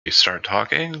start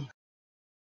talking.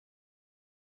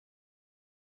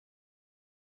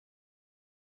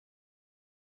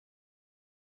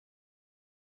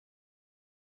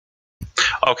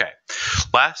 Okay,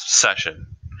 last session,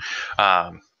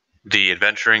 the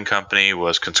adventuring company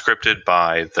was conscripted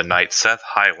by the knight Seth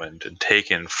Highland and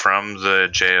taken from the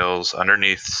jails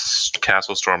underneath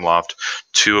Castle Stormloft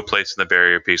to a place in the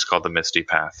barrier piece called the Misty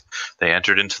Path. They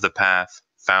entered into the path,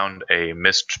 found a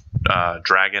mist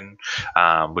dragon,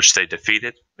 which they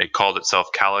defeated. It called itself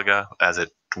Caliga as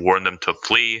it warned them to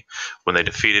flee. When they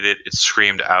defeated it, it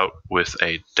screamed out with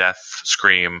a death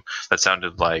scream that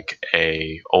sounded like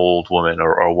a old woman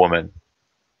or a woman.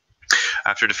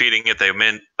 After defeating it, they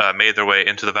made their way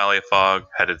into the Valley of Fog,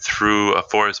 headed through a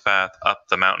forest path, up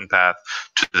the mountain path,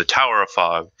 to the Tower of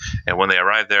Fog. And when they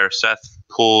arrived there, Seth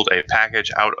pulled a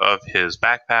package out of his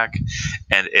backpack,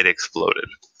 and it exploded.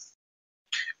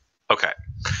 Okay.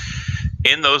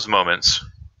 In those moments,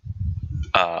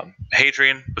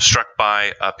 Hadrian was struck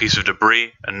by a piece of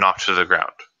debris and knocked to the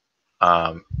ground.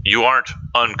 You aren't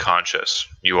unconscious.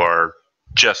 You are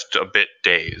just a bit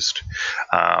dazed.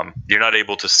 You're not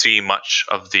able to see much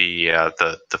of the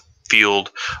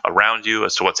field around you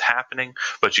as to what's happening,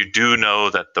 but you do know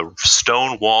that the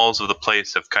stone walls of the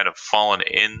place have kind of fallen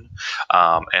in,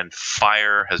 and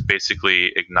fire has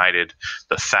basically ignited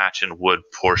the thatch and wood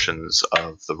portions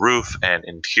of the roof and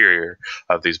interior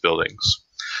of these buildings.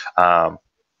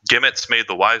 Gimmets made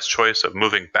the wise choice of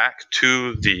moving back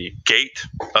to the gate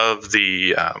of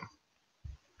the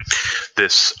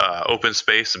this open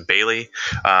space bailey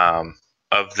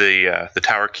of the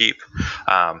Tower Keep.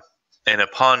 And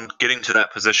upon getting to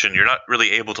that position, you're not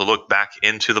really able to look back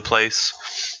into the place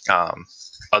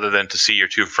other than to see your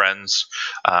two friends.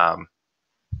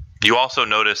 You also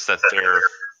notice that there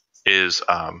is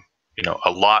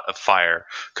a lot of fire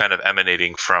kind of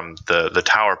emanating from the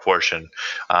tower portion,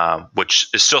 which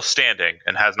is still standing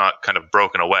and has not kind of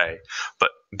broken away.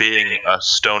 But being a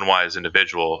stone-wise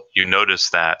individual, you notice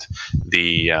that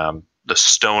the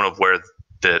stone of where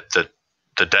the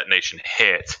detonation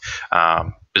hit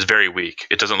is very weak.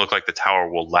 It doesn't look like the tower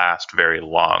will last very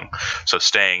long. So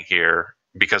staying here,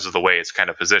 because of the way it's kind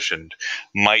of positioned,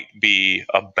 might be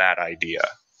a bad idea.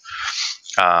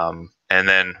 And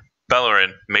then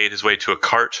Bellerin made his way to a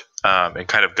cart and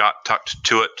kind of got tucked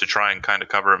to it to try and kind of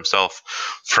cover himself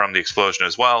from the explosion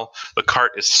as well. The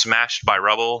cart is smashed by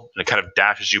rubble, and it kind of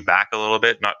dashes you back a little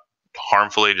bit, not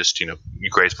harmfully, just you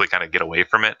gracefully kind of get away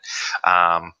from it.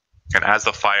 And as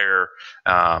the fire,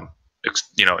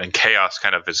 in chaos,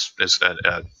 kind of is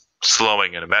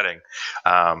slowing and emitting,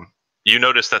 you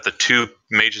notice that the two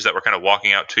mages that were kind of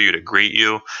walking out to you to greet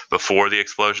you before the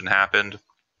explosion happened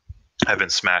have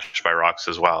been smashed by rocks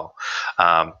as well.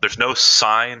 There's no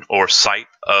sign or sight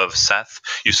of Seth.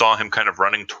 You saw him kind of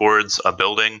running towards a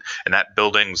building, and that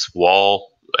building's wall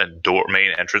and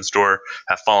main entrance door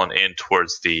have fallen in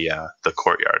towards the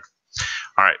courtyard.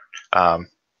 All right.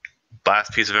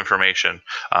 Last piece of information.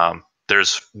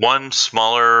 There's one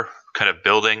smaller kind of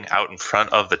building out in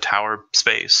front of the tower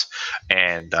space,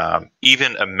 and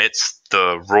even amidst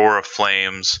the roar of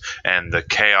flames and the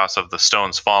chaos of the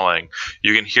stones falling,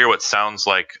 you can hear what sounds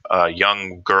like a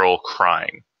young girl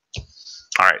crying.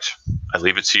 All right, I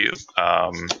leave it to you.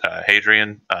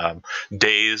 Hadrian,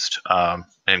 dazed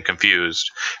and confused,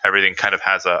 everything kind of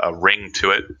has a ring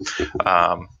to it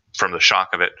from the shock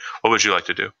of it. What would you like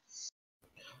to do?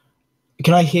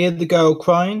 Can I hear the girl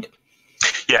crying?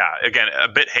 Yeah, again, a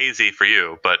bit hazy for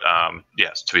you, but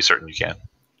yes, to be certain you can.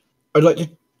 I'd like to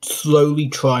slowly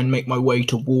try and make my way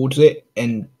towards it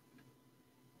and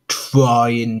try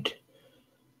and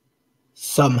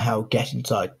somehow get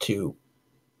inside to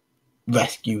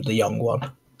rescue the young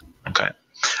one. Okay.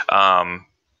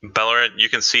 Bellerin, you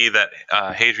can see that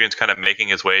Hadrian's kind of making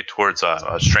his way towards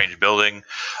a strange building.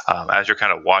 As you're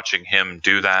kind of watching him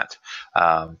do that,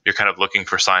 you're kind of looking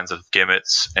for signs of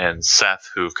Gimmets and Seth,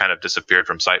 who've kind of disappeared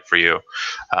from sight for you,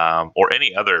 or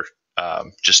any other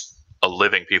just a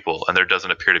living people, and there doesn't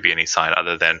appear to be any sign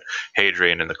other than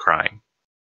Hadrian and the crying.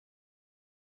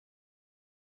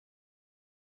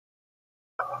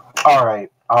 All right.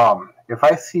 If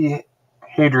I see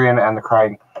Hadrian and the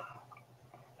crying,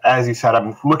 as you said,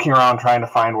 I'm looking around trying to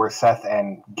find where Seth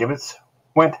and Gibbets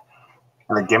went.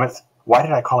 Or Gimmets. Why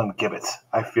did I call him Gibbets?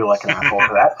 I feel like an asshole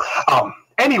for that.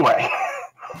 Anyway.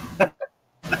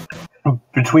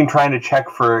 Between trying to check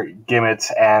for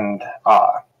Gimmets and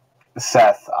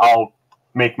Seth, I'll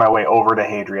make my way over to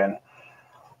Hadrian.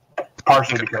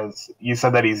 Partially because you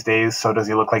said that he's dazed, so does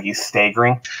he look like he's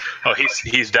staggering? Oh,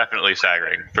 he's definitely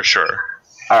staggering, for sure.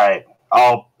 All right.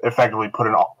 I'll effectively put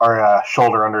a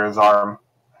shoulder under his arm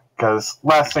because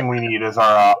last thing we need is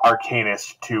our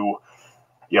arcanist to,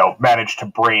 manage to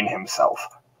brain himself.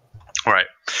 Right.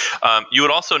 You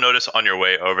would also notice on your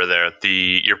way over there,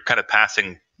 you're kind of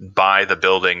passing by the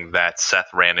building that Seth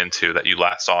ran into that you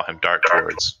last saw him dart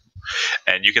towards.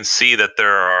 And you can see that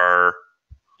there are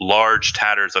large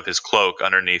tatters of his cloak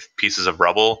underneath pieces of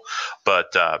rubble.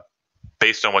 But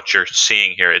based on what you're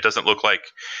seeing here, it doesn't look like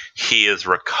he is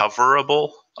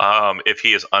recoverable if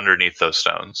he is underneath those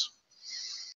stones.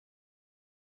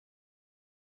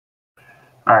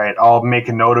 All right, I'll make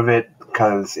a note of it,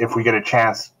 because if we get a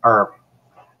chance, or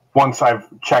once I've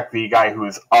checked the guy who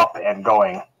is up and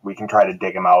going, we can try to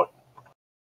dig him out.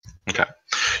 Okay.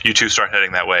 You two start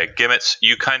heading that way. Gimmets,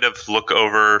 you kind of look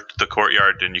over the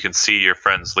courtyard and you can see your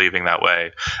friends leaving that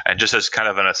way. And just as kind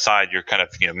of an aside, you're kind of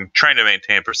trying to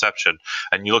maintain perception.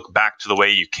 And you look back to the way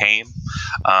you came.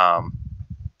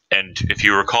 And if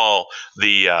you recall,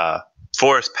 the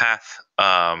forest path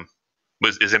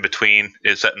is in between,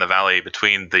 is set in the valley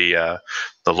between the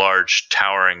large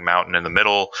towering mountain in the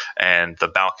middle and the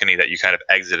balcony that you kind of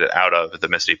exited out of the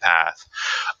Misty Path.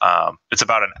 It's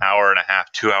about an hour and a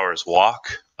half, 2 hours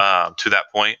walk to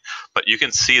that point, but you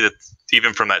can see that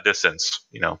even from that distance,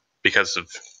 because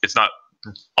it's not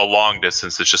a long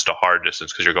distance, it's just a hard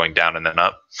distance because you're going down and then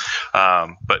up.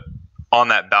 But on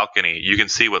that balcony, you can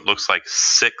see what looks like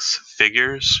 6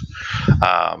 figures.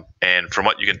 And from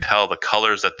what you can tell, the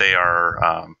colors that they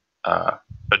are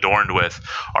adorned with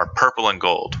are purple and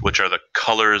gold, which are the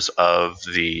colors of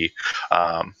the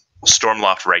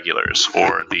Stormloft regulars,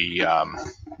 or the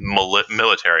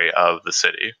military of the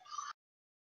city.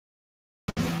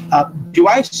 Do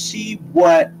I see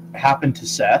what happened to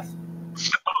Seth?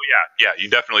 Oh, yeah. You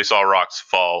definitely saw rocks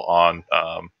fall on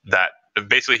that.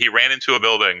 Basically, he ran into a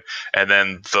building, and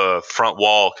then the front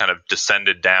wall kind of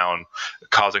descended down,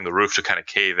 causing the roof to kind of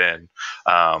cave in.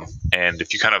 And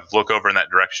if you kind of look over in that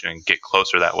direction and get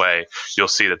closer that way, you'll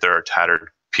see that there are tattered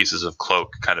pieces of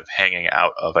cloak kind of hanging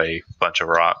out of a bunch of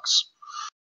rocks.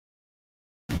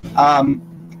 I'm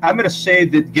going to say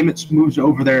that Gimmets moves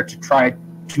over there to try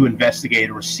to investigate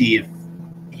or see if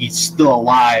he's still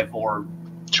alive or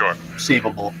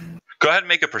savable. Go ahead and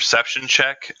make a perception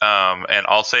check, and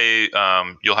I'll say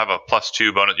you'll have a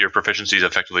 +2 bonus. Your proficiency is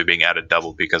effectively being added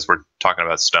double because we're talking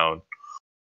about stone.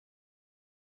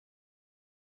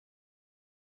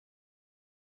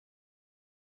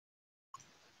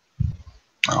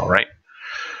 All right.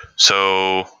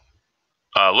 So,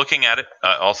 looking at it,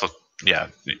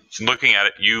 looking at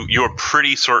it, you are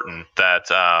pretty certain that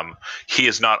he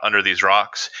is not under these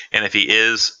rocks, and if he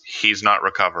is, he's not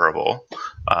recoverable.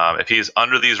 If he is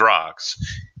under these rocks,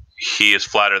 he is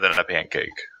flatter than a pancake.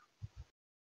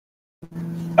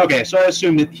 Okay, so I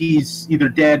assume that he's either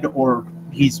dead or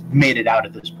he's made it out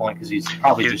at this point because he's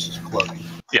probably just his clothing.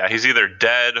 Yeah, he's either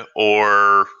dead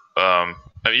or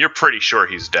you're pretty sure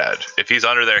he's dead. If he's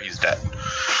under there, he's dead.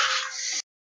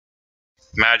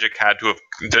 Magic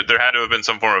there had to have been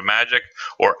some form of magic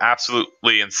or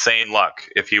absolutely insane luck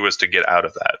if he was to get out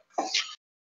of that.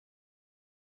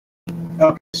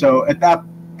 Okay, so at that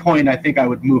point, I think I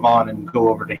would move on and go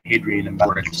over to Hadrian and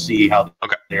Valor to see how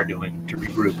they're doing to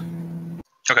regroup.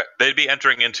 Okay, they'd be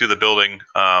entering into the building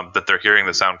that they're hearing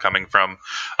the sound coming from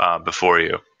before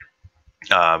you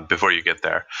get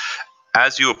there.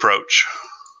 As you approach,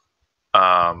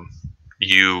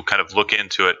 you kind of look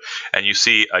into it, and you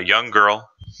see a young girl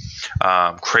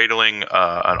cradling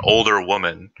an older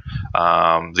woman.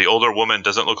 The older woman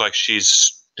doesn't look like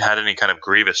she's had any kind of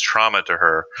grievous trauma to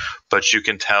her, but you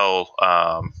can tell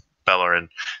Bellerin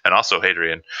and also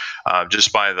Hadrian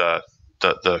just by the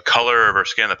color of her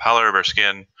skin, the pallor of her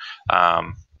skin,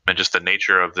 and just the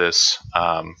nature of this.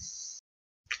 The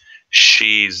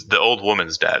old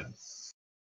woman's dead.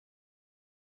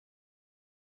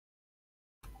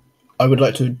 I would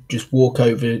like to just walk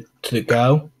over to the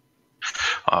girl.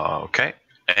 Okay.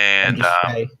 And just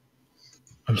say,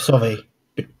 I'm sorry,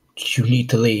 but you need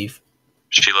to leave.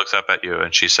 She looks up at you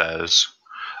and she says,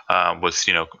 with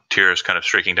tears kind of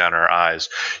streaking down her eyes,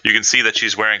 you can see that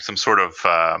she's wearing some sort of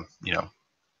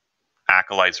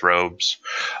acolyte's robes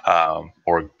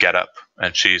or getup,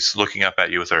 and she's looking up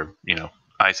at you with her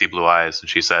icy blue eyes,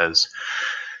 and she says,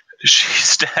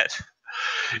 "She's dead.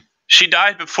 She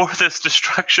died before this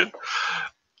destruction.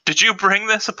 Did you bring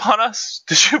this upon us?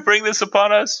 Did you bring this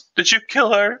upon us? Did you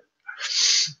kill her?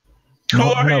 Who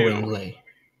are you?"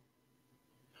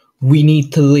 We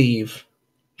need to leave.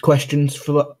 Questions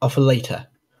are for later.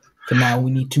 For now,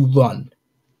 we need to run.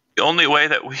 The only way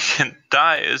that we can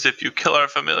die is if you kill our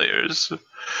familiars.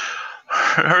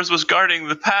 Hers was guarding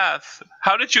the path.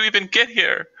 How did you even get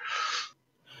here?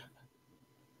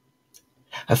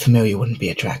 A familiar wouldn't be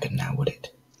a dragon now, would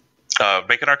it?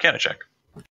 Make an Arcana check.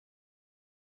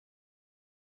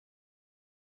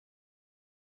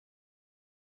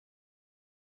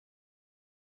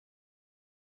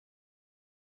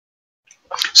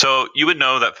 So you would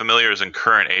know that familiars in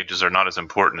current ages are not as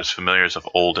important as familiars of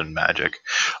old in magic.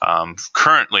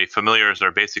 Currently, familiars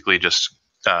are basically just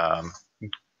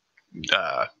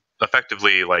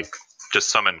effectively like just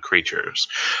summoned creatures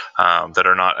that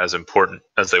are not as important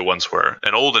as they once were.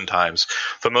 In olden times,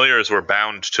 familiars were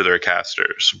bound to their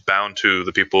casters, bound to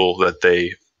the people that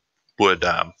they would.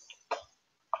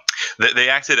 They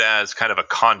acted as kind of a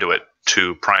conduit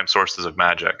to prime sources of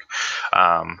magic,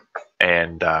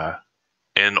 and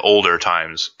in older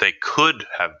times, they could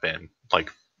have been like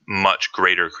much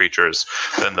greater creatures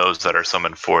than those that are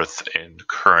summoned forth in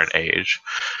current age.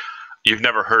 You've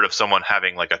never heard of someone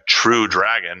having like a true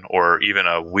dragon or even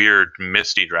a weird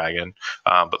misty dragon,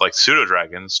 but like pseudo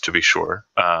dragons, to be sure,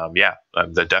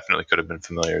 that definitely could have been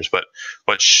familiars. But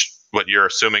what you're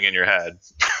assuming in your head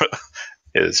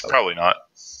is probably not.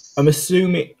 I'm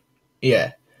assuming,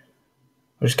 yeah.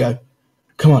 I'll just go,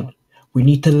 come on, we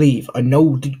need to leave. I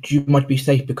know that you might be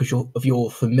safe because of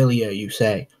your familiar, you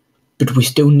say, but we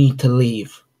still need to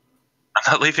leave. I'm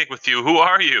not leaving with you. Who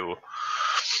are you?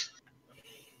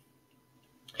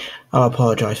 I'll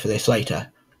apologise for this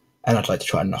later, and I'd like to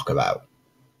try and knock her out.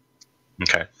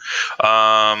 Okay.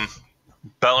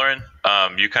 Bellerin,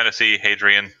 you kind of see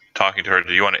Hadrian talking to her.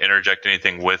 Do you want to interject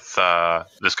anything with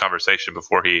this conversation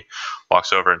before he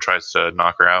walks over and tries to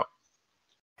knock her out?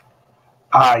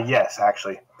 Yes,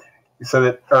 actually. So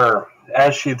that,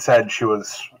 as she had said, she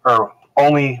was,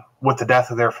 only with the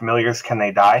death of their familiars can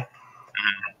they die.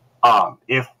 Mm-hmm.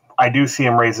 If I do see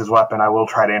him raise his weapon, I will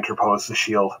try to interpose the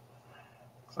shield.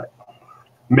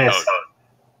 Miss,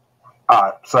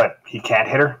 so that he can't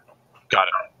hit her. Got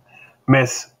it.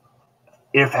 Miss,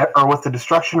 with the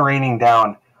destruction raining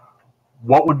down,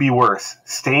 what would be worse,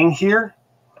 staying here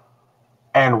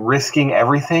and risking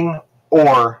everything,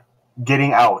 or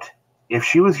getting out? If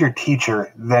she was your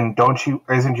teacher, then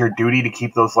isn't your duty to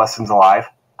keep those lessons alive?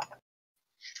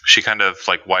 She kind of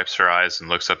like wipes her eyes and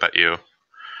looks up at you.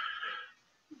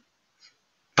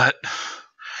 But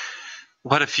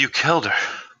what if you killed her?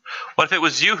 What if it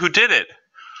was you who did it?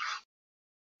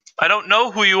 I don't know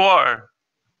who you are.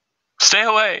 Stay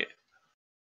away.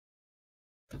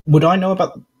 Would I know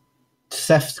about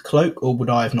Seth's cloak, or would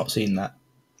I have not seen that?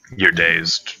 You're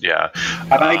dazed, yeah.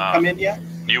 Have I come in yet?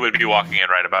 You would be walking in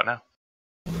right about now.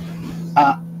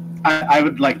 I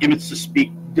would like Gimmets to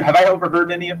speak. Have I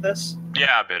overheard any of this?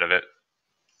 Yeah, a bit of it.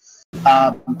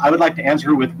 I would like to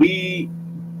answer with, we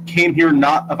came here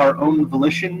not of our own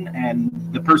volition, and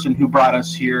the person who brought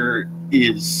us here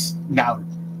is now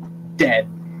dead,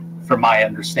 from my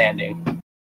understanding.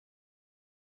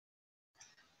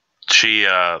 She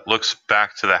looks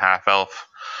back to the half-elf,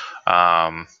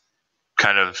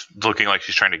 kind of looking like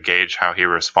she's trying to gauge how he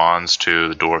responds to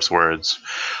the dwarf's words.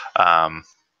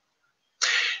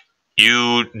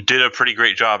 You did a pretty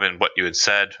great job in what you had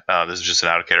said. This is just an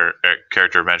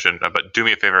out-of-character mention, but do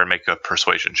me a favor and make a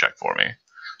persuasion check for me,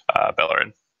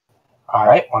 Bellerin. All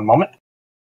right, one moment.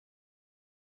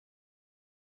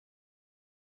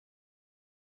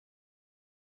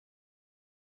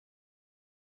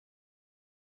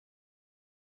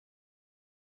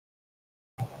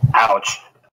 Ouch.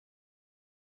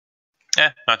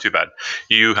 Not too bad.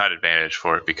 You had advantage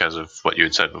for it because of what you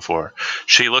had said before.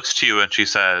 She looks to you and she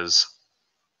says,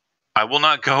 I will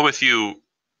not go with you,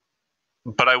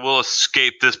 but I will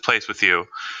escape this place with you.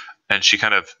 And she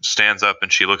kind of stands up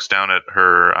and she looks down at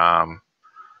her,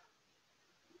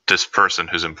 this person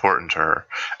who's important to her.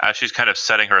 As she's kind of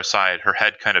setting her aside, her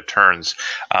head kind of turns,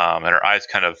 and her eyelids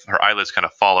kind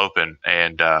of fall open.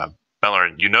 And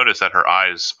Bellerin, you notice that her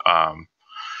eyes,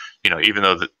 even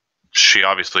though she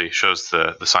obviously shows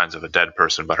the signs of a dead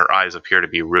person, but her eyes appear to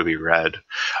be ruby red,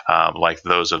 like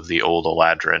those of the old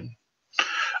Eladrin.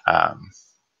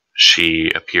 She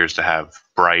appears to have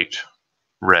bright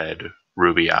red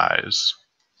ruby eyes.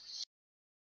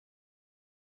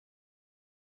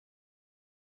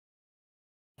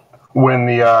 When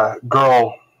the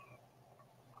girl,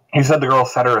 you said the girl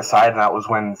set her aside, and that was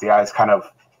when the eyes kind of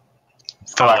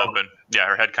fell open. Yeah,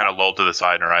 her head kind of lolled to the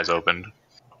side and her eyes opened.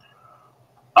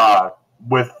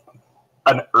 With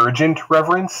an urgent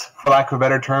reverence, for lack of a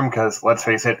better term, because let's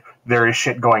face it, there is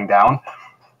shit going down.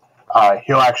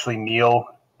 He'll actually kneel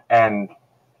and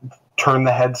turn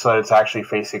the head so that it's actually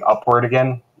facing upward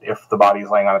again, if the body's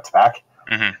laying on its back,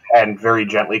 and very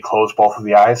gently close both of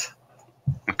the eyes.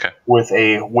 Okay. With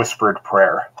a whispered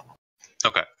prayer.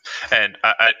 Okay. And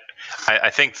I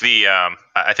think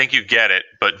I think you get it,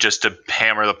 but just to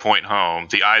hammer the point home,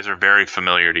 the eyes are very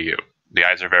familiar to you. The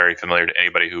eyes are very familiar to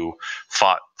anybody who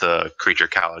fought the creature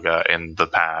Caliga in the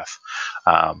path.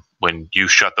 When you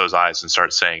shut those eyes and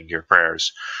start saying your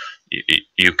prayers,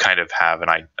 you kind of have an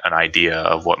idea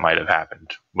of what might have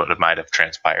happened, what might have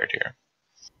transpired here.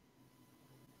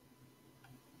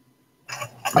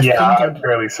 I'm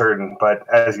fairly certain, but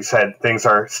as you said, things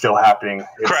are still happening.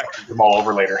 Correct. Them all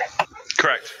over later.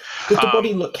 Correct. Does the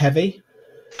body look heavy?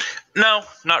 No,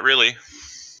 not really.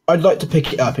 I'd like to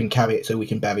pick it up and carry it so we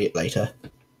can bury it later.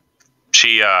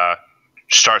 She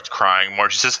starts crying more.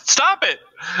 She says, "Stop it!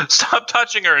 Stop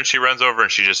touching her!" And she runs over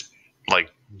and she just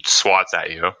swats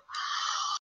at you.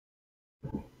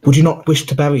 Would you not wish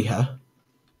to bury her?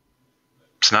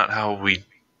 It's not how we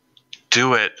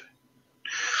do it.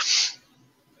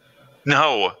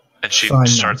 No. And she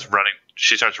starts running.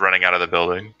 She starts running out of the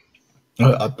building.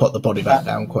 I put the body back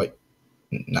down quite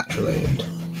naturally and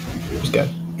just go.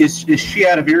 Is she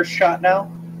out of earshot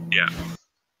now? Yeah.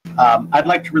 I'd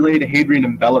like to relay to Hadrian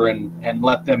and Bellerin and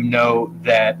let them know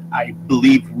that I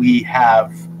believe we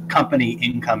have company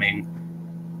incoming.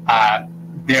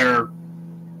 They're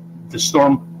the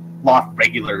Stormloft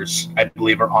regulars, I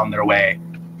believe, are on their way.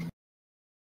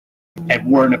 And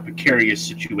we're in a precarious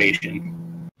situation.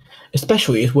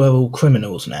 Especially as we're all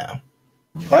criminals now.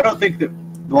 Well, I don't think that...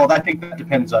 Well, I think that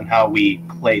depends on how we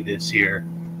play this here.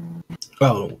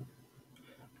 Oh,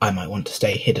 I might want to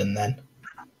stay hidden then.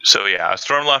 So yeah, a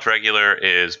Stormloft regular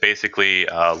is basically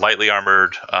a lightly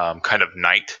armored kind of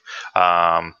knight.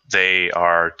 They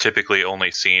are typically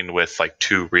only seen with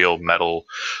two real metal,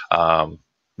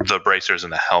 the bracers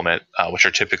and the helmet, which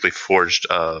are typically forged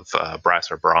of brass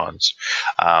or bronze.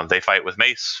 They fight with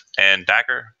mace and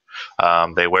dagger.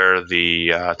 They wear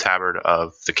the tabard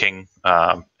of the king,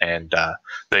 and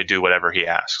they do whatever he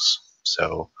asks.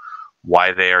 So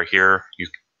why they are here, you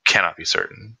cannot be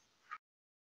certain.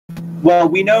 Well,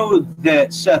 we know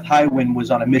that Seth Highwind was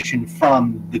on a mission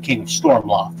from the King of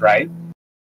Stormloft, right?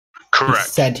 Correct. He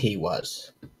said he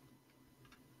was.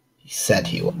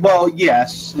 Well,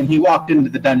 yes, and he walked into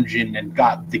the dungeon and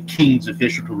got the king's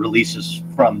official releases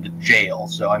from the jail.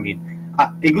 So, I mean,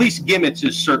 at least Gimmets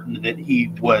is certain that he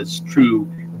was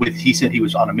true with, he said he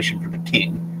was on a mission for the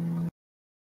king.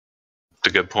 It's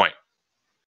a good point.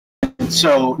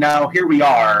 So now here we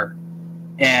are,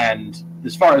 and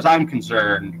as far as I'm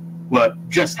concerned, what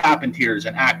just happened here is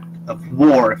an act of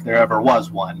war, if there ever was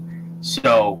one.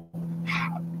 So,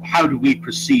 how do we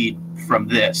proceed from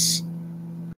this?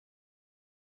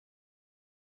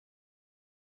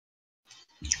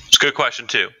 It's a good question,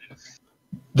 too.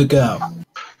 The girl.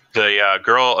 The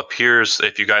girl appears,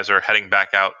 if you guys are heading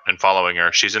back out and following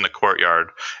her, she's in the courtyard,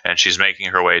 and she's making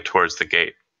her way towards the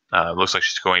gate. Looks like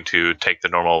she's going to take the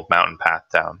normal mountain path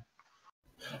down.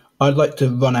 I'd like to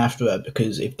run after her,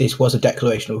 because if this was a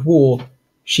declaration of war,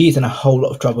 she's in a whole lot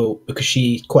of trouble, because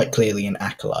she's quite clearly an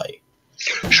acolyte.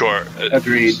 Sure.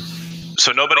 Agreed.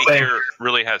 So nobody here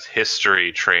really has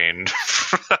history trained,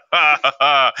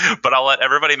 but I'll let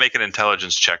everybody make an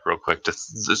intelligence check real quick,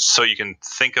 so you can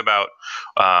think about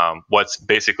what's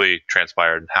basically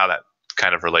transpired and how that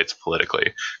kind of relates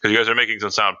politically. Because you guys are making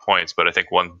some sound points, but I think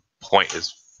one point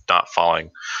is not falling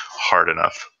hard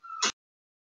enough.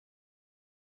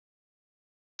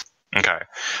 Okay.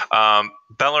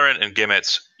 Bellerin and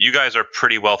Gimmets, you guys are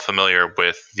pretty well familiar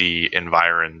with the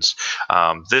environs.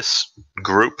 This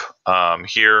group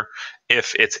here,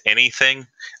 if it's anything,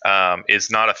 is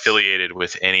not affiliated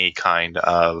with any kind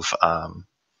of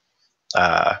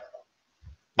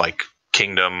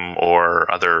kingdom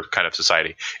or other kind of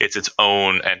society. It's its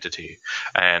own entity.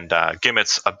 And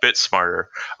Gimmet's a bit smarter.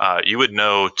 You would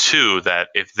know too that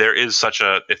if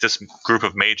this group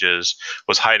of mages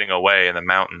was hiding away in the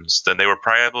mountains, then they were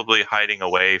probably hiding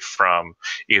away from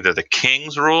either the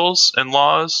king's rules and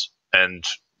laws and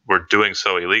were doing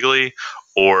so illegally,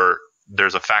 or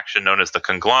there's a faction known as the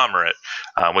Conglomerate,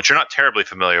 which you're not terribly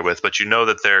familiar with, but you know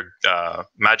that they're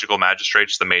magical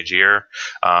magistrates, the Magier,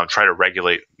 try to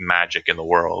regulate magic in the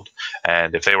world.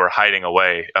 And if they were hiding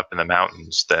away up in the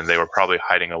mountains, then they were probably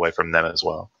hiding away from them as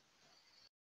well.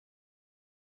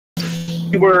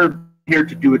 We're here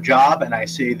to do a job, and I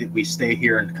say that we stay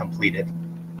here and complete it.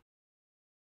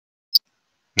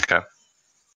 Okay.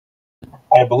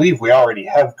 I believe we already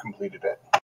have completed it.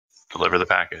 Deliver the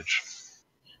package.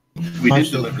 We did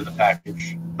deliver the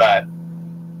package, but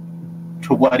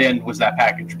to what end was that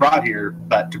package brought here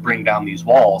but to bring down these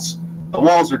walls? The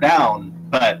walls are down,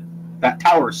 but that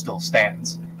tower still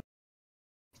stands.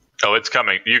 Oh, it's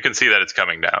coming. You can see that it's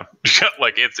coming down.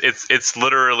 It's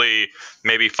literally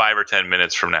maybe 5 or 10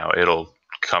 minutes from now, it'll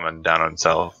come down on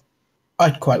itself.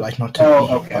 I'd quite like not to be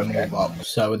hit by more rocks,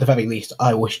 so at the very least,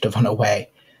 I wish to run away.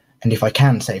 And if I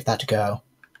can save that girl,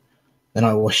 then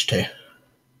I wish to.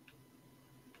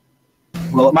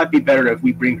 Well, it might be better if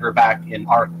we bring her back in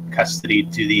our custody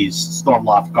to these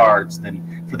Stormloft guards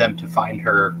than for them to find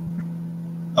her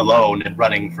alone and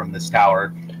running from this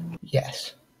tower.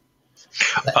 Yes.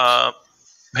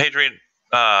 Hadrian,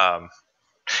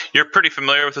 you're pretty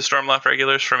familiar with the Stormloft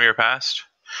regulars from your past.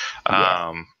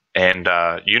 And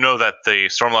you know that the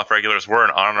Stormloft regulars were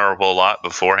an honorable lot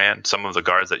beforehand. Some of the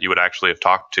guards that you would actually have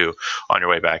talked to on your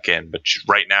way back in. But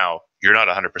right now, you're not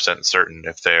 100% certain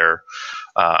if they're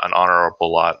an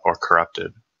honorable lot or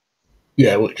corrupted.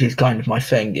 Yeah, which is kind of my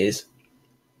thing is,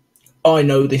 I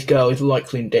know this girl is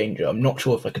likely in danger. I'm not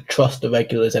sure if I could trust the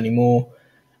regulars anymore.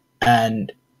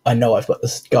 And I know I've got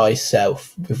this guy's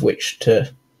self with which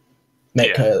to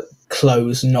make her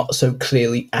clothes not so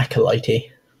clearly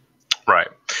acolyte-y. Right.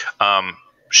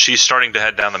 She's starting to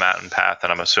head down the mountain path,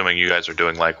 and I'm assuming you guys are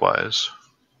doing likewise.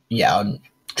 Yeah, I'm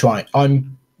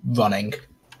running,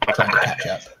 trying to catch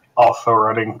up. Also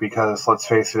running because, let's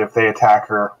face it, if they attack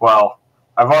her, well,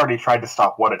 I've already tried to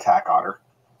stop one attack on her.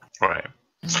 Right.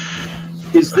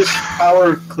 Is this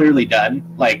tower clearly done?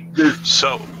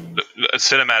 So, a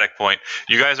cinematic point.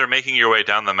 You guys are making your way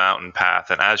down the mountain path,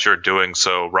 and as you're doing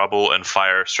so, rubble and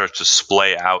fire starts to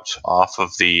splay out off of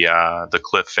the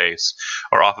cliff face,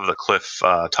 or off of the cliff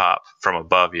top from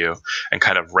above you, and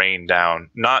kind of rain down.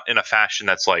 Not in a fashion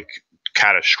that's like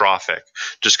catastrophic,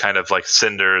 just kind of like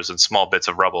cinders and small bits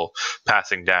of rubble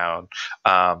passing down.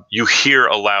 You hear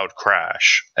a loud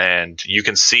crash, and you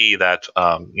can see that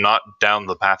not down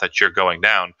the path that you're going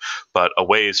down, but a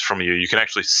ways from you, you can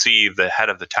actually see the head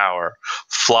of the tower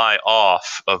fly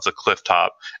off of the cliff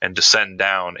top and descend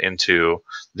down into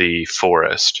the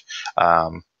forest.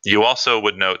 You also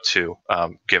would note, too,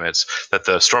 Gimmets, that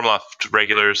the Stormloft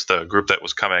regulars, the group that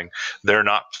was coming, they're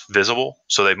not visible,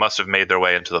 so they must have made their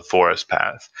way into the forest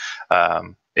path.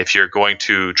 If you're going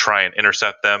to try and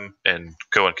intercept them and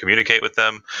go and communicate with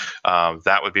them,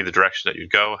 that would be the direction that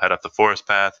you'd go, head up the forest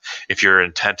path. If your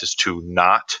intent is to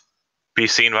not be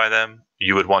seen by them,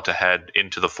 you would want to head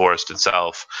into the forest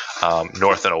itself,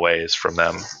 north and a ways from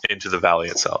them, into the valley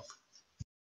itself.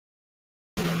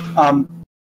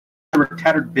 There were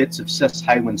tattered bits of Seth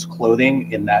Highwind's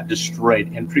clothing in that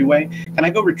destroyed entryway. Can I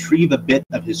go retrieve a bit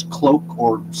of his cloak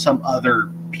or some other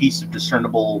piece of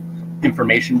discernible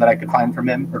information that I could find from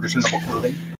him, or discernible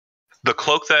clothing? The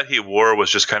cloak that he wore was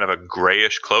just kind of a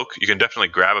grayish cloak. You can definitely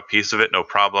grab a piece of it, no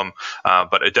problem.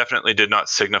 But it definitely did not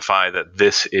signify that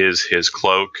this is his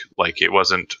cloak. Like, it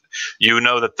wasn't. You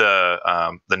know that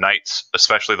the knights,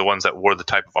 especially the ones that wore the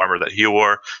type of armor that he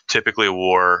wore, typically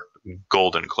wore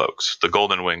golden cloaks. The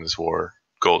Golden Wings wore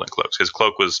golden cloaks. His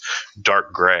cloak was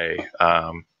dark gray,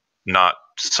 not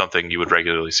something you would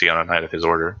regularly see on a knight of his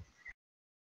order.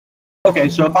 Okay,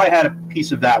 so if I had a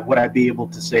piece of that, would I be able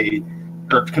to say,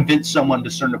 or convince someone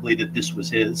discernibly that this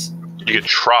was his? You could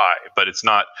try, but it's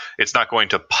not going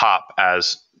to pop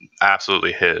as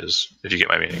absolutely his, if you get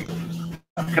my meaning.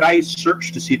 Could I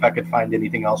search to see if I could find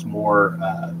anything else more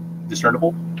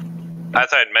discernible?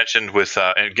 As I had mentioned with,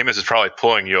 and Gimmets is probably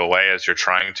pulling you away as you're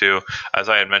trying to, as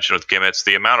I had mentioned with Gimmets,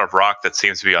 the amount of rock that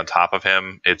seems to be on top of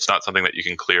him, it's not something that you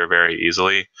can clear very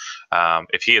easily.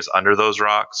 If he is under those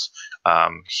rocks,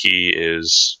 he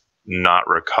is not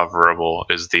recoverable,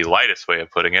 is the lightest way of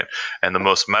putting it. And the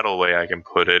most metal way I can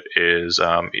put it is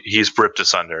he's ripped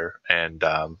asunder, and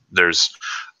there's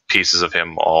pieces of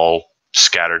him all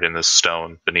scattered in the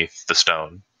stone, beneath the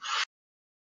stone.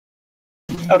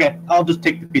 Okay, I'll just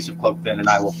take the piece of cloak then, and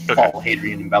I will follow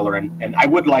Hadrian and Bellerin. And I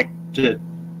would like to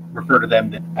refer to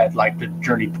them that I'd like to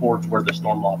journey towards where the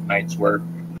Stormloft Knights were.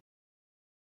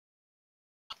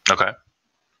 Okay.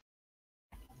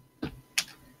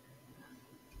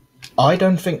 I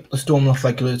don't think the Stormloft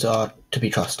regulars are to be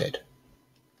trusted.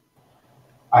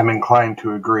 I'm inclined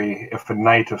to agree. If a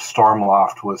knight of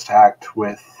Stormloft was to act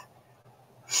with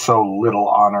so little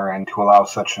honor and to allow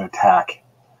such an attack.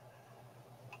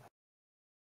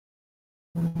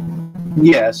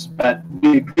 Yes, but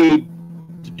we agreed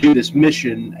to do this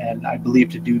mission, and I believe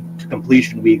to do to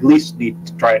completion, we at least need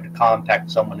to try to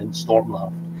contact someone in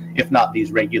Stormloft. If not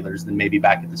these regulars, then maybe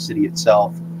back at the city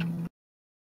itself.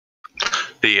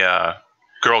 The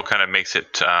girl kind of makes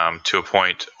it to a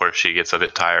point where she gets a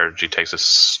bit tired. She takes a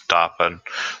stop on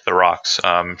the rocks.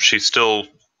 She still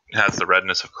has the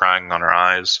redness of crying on her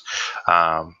eyes,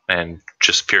 and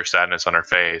just pure sadness on her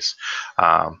face.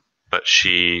 But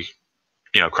she,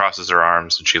 crosses her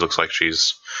arms, and she looks like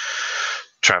she's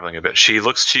traveling a bit. She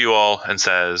looks to you all and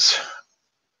says,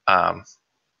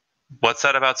 "What's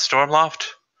that about Stormloft?"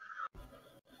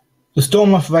 The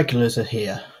Stormloft regulars are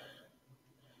here.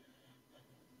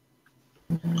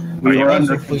 We were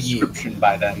under For you. conscription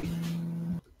by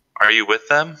them. Are you with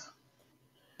them?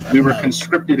 We were No.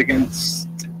 conscripted against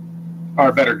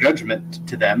our better judgment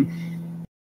to them.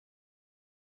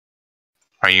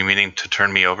 Are you meaning to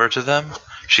turn me over to them?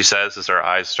 She says as her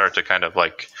eyes start to kind of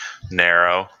like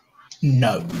narrow.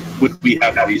 No. Would we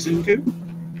have reason to?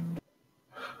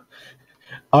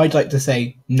 I'd like to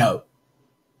say no.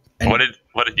 And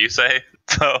What did you say?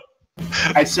 So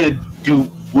I said,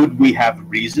 would we have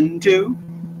reason to?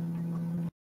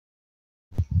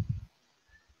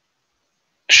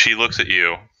 she looks at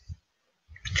you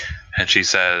and she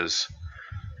says,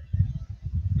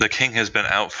 the king has been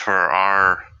out for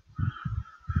our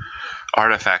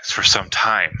artifacts for some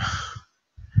time.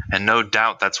 And no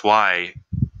doubt that's why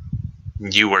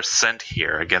you were sent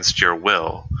here against your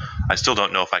will. I still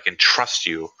don't know if I can trust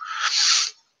you.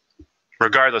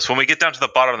 Regardless, when we get down to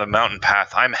the bottom of the mountain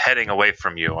path, I'm heading away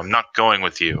from you. I'm not going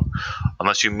with you,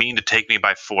 unless you mean to take me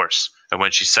by force. And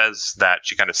when she says that,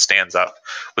 she kind of stands up,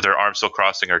 with her arms still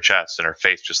crossing her chest and her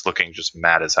face just looking just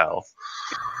mad as hell.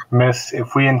 Miss,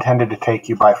 if we intended to take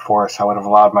you by force, I would have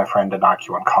allowed my friend to knock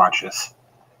you unconscious.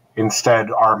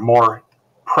 Instead, our more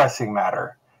pressing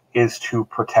matter is to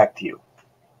protect you.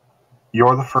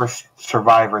 You're the first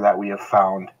survivor that we have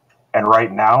found, and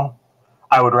right now,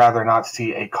 I would rather not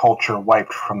see a culture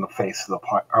wiped from the face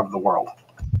of the world.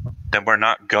 Then we're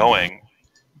not going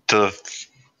to...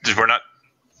 We're not...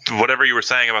 Whatever you were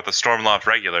saying about the Stormloft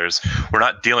regulars, we're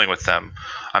not dealing with them.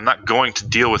 I'm not going to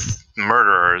deal with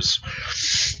murderers.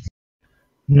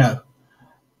 No.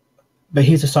 But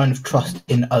here's a sign of trust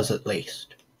in us at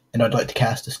least. And I'd like to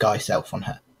cast a Sky Self on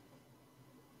her.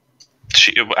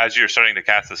 As you're starting to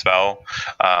cast the spell,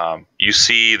 you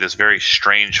see this very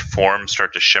strange form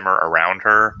start to shimmer around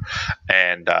her,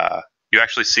 and you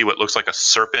actually see what looks like a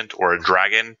serpent or a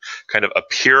dragon kind of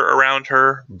appear around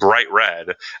her, bright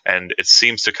red, and it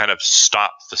seems to kind of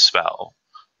stop the spell,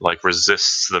 like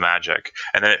resists the magic,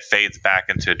 and then it fades back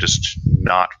into just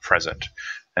not present.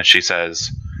 And she says,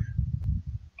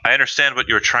 I understand what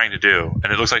you were trying to do,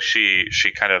 and it looks like she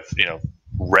kind of,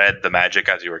 read the magic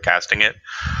as you were casting it,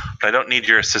 but I don't need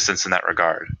your assistance in that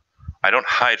regard. I don't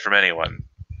hide from anyone.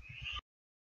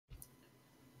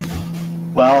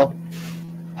 Well,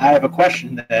 I have a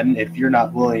question then. If you're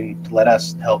not willing to let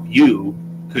us help you,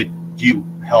 could you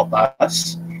help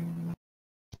us?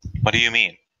 What do you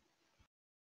mean?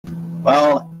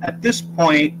 Well, at this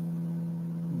point,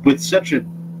 with such a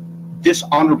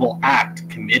dishonorable act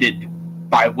committed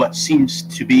by what seems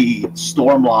to be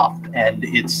Stormloft and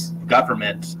its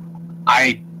government,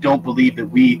 I don't believe that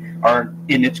we are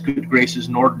in its good graces,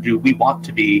 nor do we want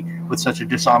to be with such a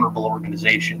dishonorable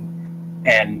organization.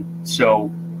 And so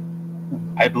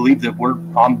I believe that we're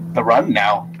on the run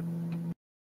now.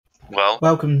 Well,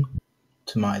 Welcome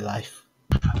to my life.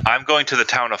 I'm going to the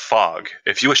town of Fog.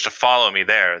 If you wish to follow me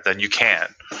there, then you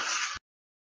can.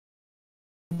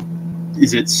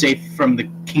 Is it safe from the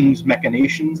king's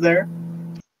machinations there?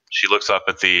 She looks up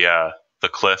at the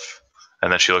cliff, and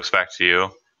then she looks back to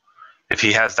you. If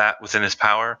he has that within his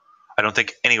power, I don't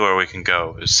think anywhere we can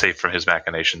go is safe from his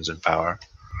machinations and power.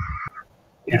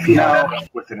 If he has that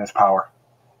within his power.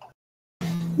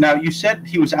 Now, you said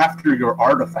he was after your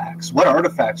artifacts. What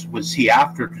artifacts was he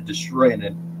after to destroy an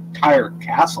entire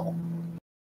castle?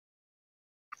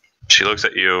 She looks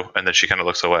at you, and then she kind of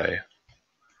looks away.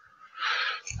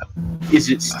 Is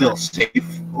it still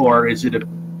safe, or is it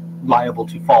liable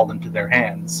to fall into their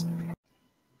hands?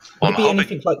 Well, Would it be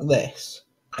anything like this?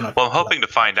 I'm hoping to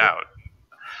find out.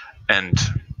 And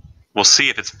we'll see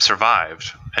if it's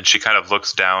survived. And she kind of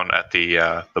looks down at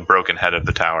the broken head of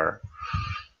the tower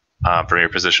from your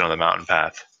position on the mountain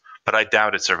path. But I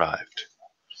doubt it survived.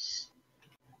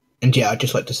 And yeah, I'd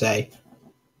just like to say,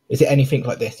 is it anything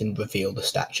like this and reveal the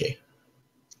statue?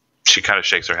 She kind of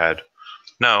shakes her head.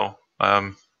 No,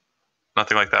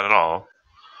 nothing like that at all.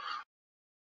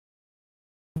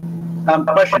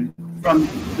 Question. From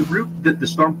the route that the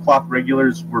Stormcloth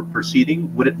regulars were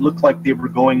proceeding, would it look like they were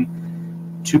going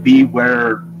to be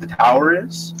where the tower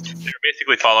is? They're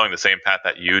basically following the same path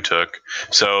that you took.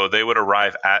 So they would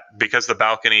arrive at, because the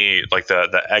balcony, like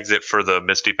the exit for the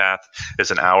Misty Path is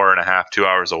an hour and a half, 2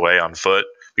 hours away on foot,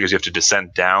 because you have to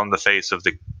descend down the face of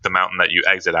the mountain that you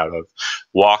exit out of,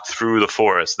 walk through the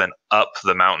forest, then up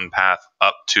the mountain path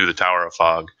up to the Tower of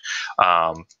Fog.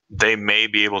 They may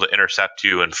be able to intercept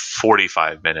you in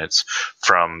 45 minutes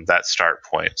from that start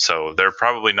point. So they're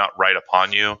probably not right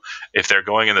upon you. If they're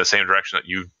going in the same direction that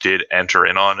you did enter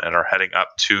in on and are heading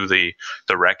up to the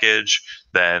wreckage,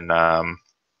 then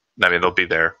they'll be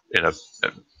there in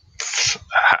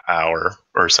hour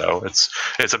or so.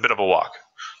 It's a bit of a walk.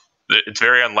 It's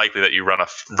very unlikely that you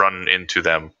run into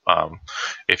them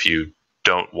if you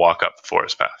don't walk up the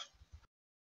forest path.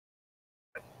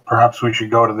 Perhaps we should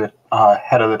go to the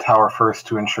head of the tower first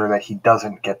to ensure that he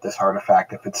doesn't get this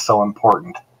artifact if it's so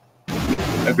important.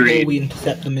 Agreed. Or we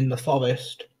intercept them in the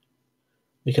forest.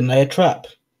 We can lay a trap.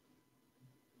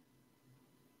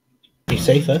 Be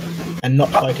safer and not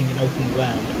fighting in open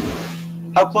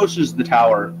ground. How close is the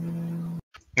tower?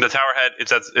 The tower head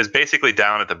is basically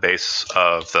down at the base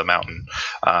of the mountain.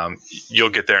 You'll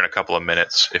get there in a couple of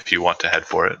minutes if you want to head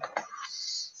for it.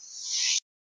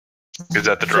 Is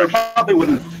that the direction? So probably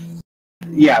wouldn't.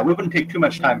 Yeah, it wouldn't take too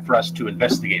much time for us to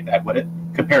investigate that, would it?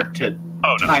 Compared to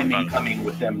timing coming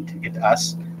with them to get to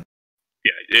us.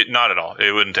 Yeah, not at all.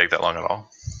 It wouldn't take that long at all.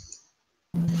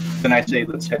 Then I say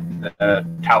let's head to the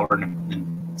tower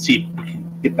and see if we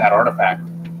can get that artifact.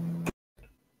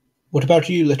 What about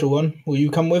you, little one? Will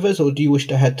you come with us, or do you wish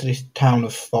to head to this town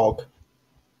of Fog?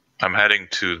 I'm heading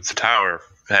to the tower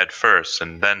head first,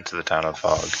 and then to the town of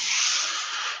Fog.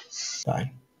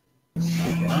 Fine.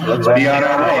 Let's be on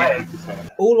our way.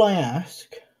 All I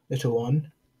ask, little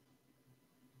one,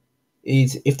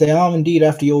 is if they are indeed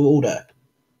after your order,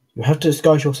 you have to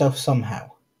disguise yourself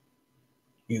somehow.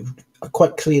 You are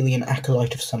quite clearly an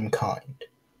acolyte of some kind.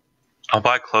 I'll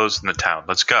buy clothes in the town.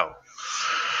 Let's go.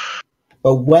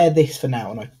 Well, wear this for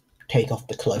now, and I take off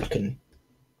the cloak, and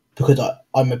because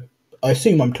I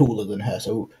assume I'm taller than her,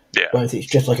 so yeah. Whereas it's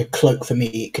just like a cloak for me,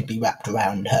 it could be wrapped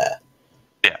around her.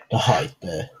 Yeah. To hide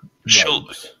the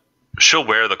robes. She'll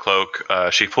wear the cloak.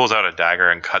 She pulls out a dagger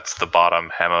and cuts the bottom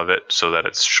hem of it so that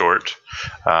it's short,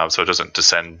 so it doesn't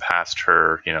descend past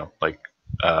her,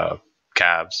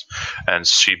 calves. And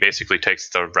she basically takes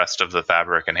the rest of the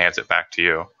fabric and hands it back to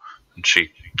you. And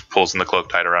she pulls in the cloak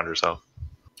tight around herself.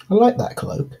 I like that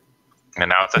cloak. And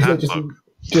now it's a hand cloak.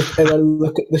 Just as I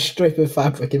look at the strip of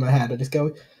fabric in my hand, I just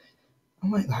go, I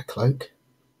like that cloak.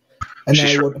 And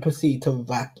then I want to proceed to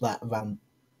wrap that around.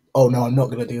 Oh no, I'm not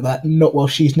going to do that. Not while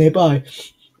she's nearby.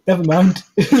 Never mind.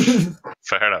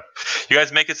 Fair enough. You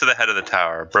guys make it to the head of the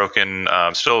tower, broken,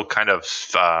 still kind of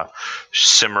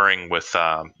simmering with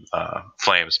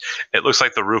flames. It looks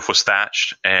like the roof was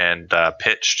thatched and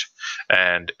pitched,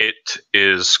 and it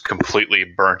is completely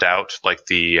burnt out. Like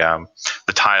the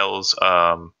tiles.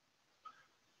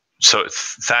 So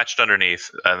it's thatched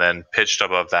underneath and then pitched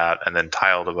above that and then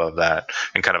tiled above that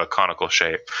in kind of a conical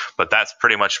shape. But that's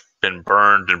pretty much been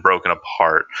burned and broken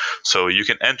apart. So you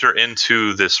can enter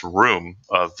into this room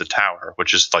of the tower,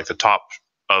 which is like the top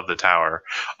of the tower,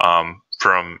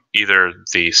 from either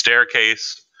the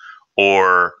staircase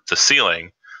or the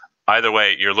ceiling. Either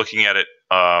way, you're looking at it.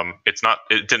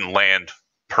 It didn't land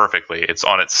perfectly. It's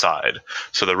on its side.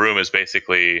 So the room is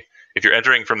basically, if you're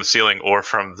entering from the ceiling or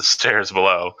from the stairs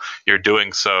below, you're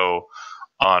doing so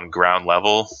on ground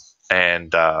level,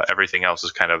 and everything else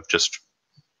is kind of just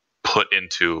put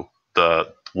into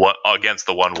against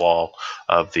the one wall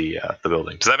of the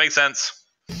building. Does that make sense?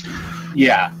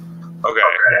 Yeah. Okay.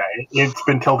 It's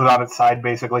been tilted on its side,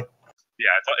 basically. Yeah,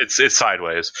 it's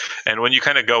sideways, and when you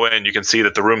kind of go in, you can see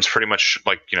that the room's pretty much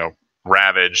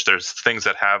ravaged. There's things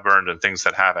that have burned and things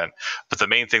that haven't. But the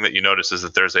main thing that you notice is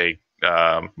that there's a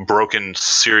broken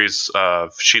series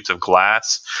of sheets of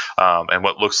glass and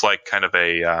what looks like kind of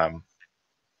a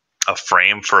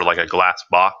frame for like a glass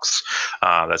box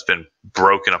that's been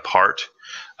broken apart.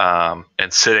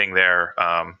 And sitting there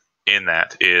in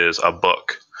that is a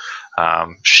book.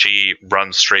 She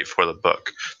runs straight for the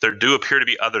book. There do appear to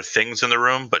be other things in the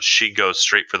room, but she goes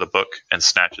straight for the book and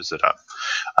snatches it up.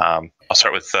 I'll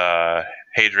start with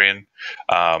Hadrian,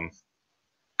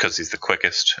 because he's the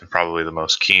quickest and probably the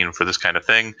most keen for this kind of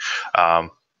thing. Do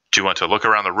you want to look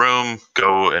around the room,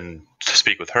 go and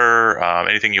speak with her?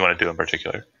 Anything you want to do in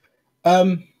particular?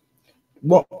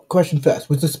 What question first?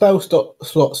 Was the spell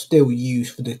slot still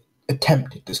used for the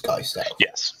attempted disguise self?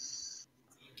 Yes.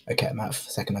 Okay, I'm out of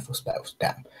second level spells.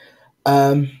 Damn.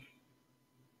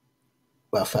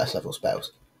 Well, first level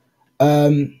spells.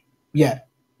 Yeah,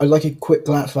 I'd like a quick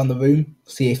glance around the room,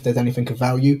 see if there's anything of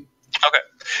value. Okay.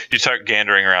 You start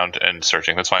gandering around and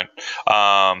searching. That's fine.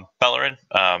 Bellerin,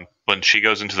 when she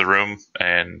goes into the room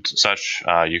and such,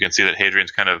 you can see that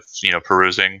Hadrian's kind of,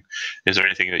 perusing. Is there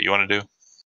anything that you want to do?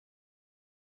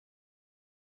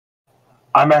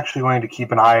 I'm actually going to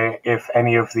keep an eye if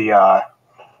any of the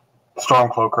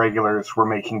Stormcloak regulars were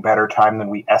making better time than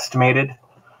we estimated.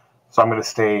 So I'm going to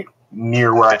stay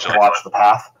near where I can watch the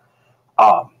path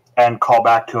and call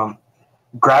back to them.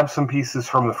 Grab some pieces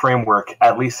from the framework.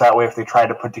 At least that way, if they try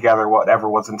to put together whatever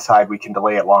was inside, we can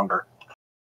delay it longer.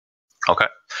 Okay.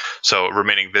 So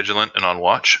remaining vigilant and on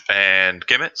watch. And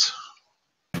Gimmets?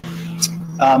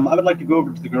 I would like to go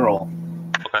over to the girl.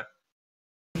 Okay.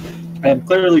 And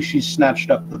clearly she's snatched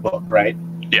up the book, right?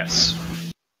 Yes.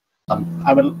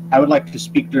 I would like to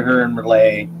speak to her and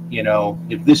relay,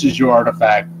 if this is your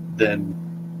artifact, then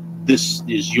this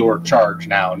is your charge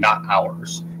now, not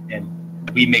ours. And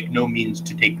we make no means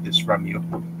to take this from you.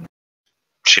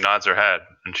 She nods her head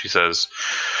and she says,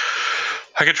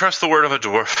 I can trust the word of a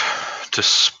dwarf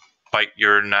despite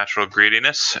your natural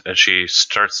greediness. And she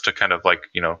starts to kind of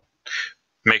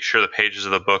make sure the pages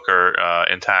of the book are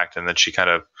intact. And then she kind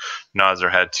of nods her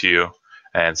head to you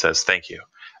and says, thank you.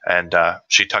 And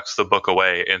she tucks the book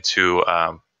away into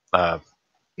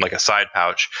like a side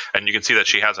pouch. And you can see that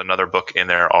she has another book in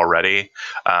there already.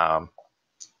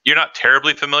 You're not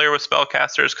terribly familiar with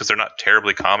spellcasters because they're not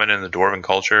terribly common in the dwarven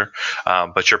culture,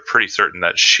 but you're pretty certain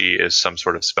that she is some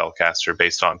sort of spellcaster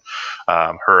based on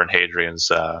her and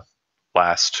Hadrian's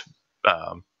last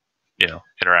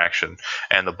interaction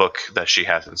and the book that she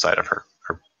has inside of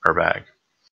her bag.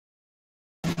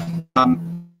 I'd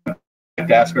like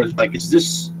to ask her, is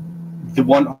this the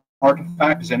one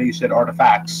artifact? Because I know you said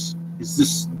artifacts. Is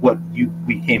this what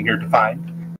we came here to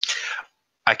find?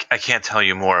 I can't tell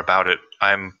you more about it.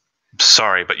 I'm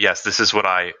sorry, but yes, this is what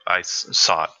I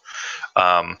sought.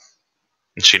 And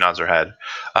she nods her head.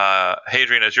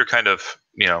 Hadrian, as you're kind of,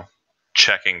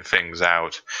 checking things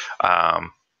out,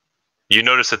 you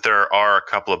notice that there are a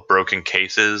couple of broken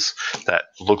cases that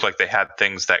look like they had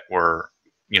things that were,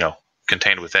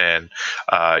 contained within.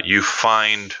 You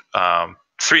find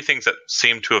 3 things that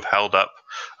seem to have held up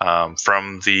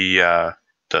from the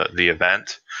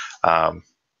event.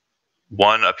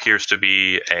 One appears to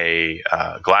be a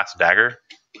glass dagger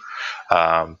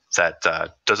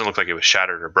that doesn't look like it was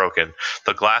shattered or broken.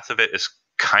 The glass of it is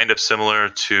kind of similar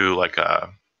to like a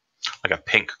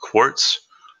pink quartz,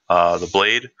 the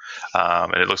blade,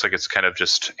 and it looks like it's kind of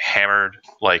just hammered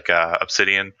like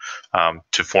obsidian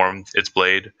to form its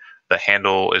blade. The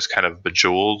handle is kind of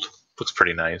bejeweled, looks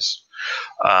pretty nice.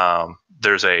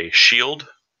 There's a shield.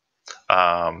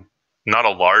 Not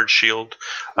a large shield,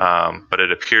 but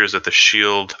it appears that the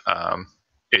shield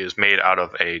is made out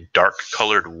of a dark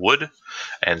colored wood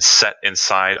and set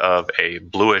inside of a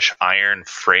bluish iron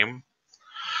frame.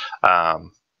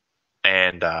 And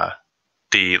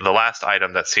the last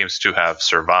item that seems to have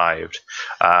survived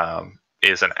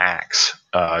is an axe,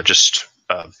 just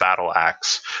a battle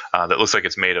axe that looks like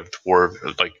it's made of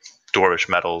dwarvish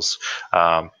metals.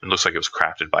 It looks like it was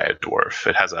crafted by a dwarf.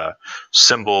 It has a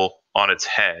symbol on its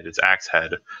head, its axe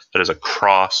head, that is a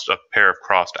pair of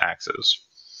crossed axes.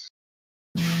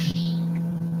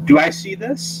 Do I see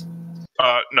this?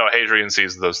 No, Hadrian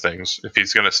sees those things. If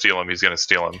he's going to steal them, he's going to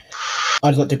steal them.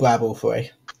 I'd like to grab all 3.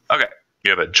 Okay. You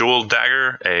have a jeweled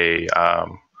dagger, a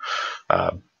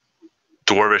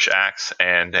dwarvish axe,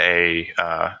 and a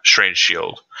strange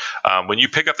shield. When you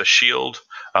pick up the shield,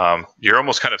 you're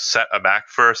almost kind of set aback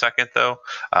for a second, though,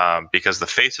 because the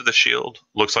face of the shield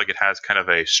looks like it has kind of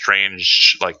a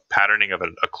strange patterning of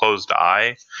a closed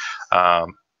eye.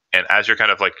 And as you're kind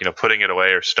of putting it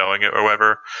away or stowing it or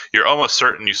whatever, you're almost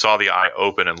certain you saw the eye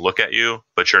open and look at you,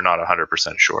 but you're not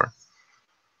 100% sure.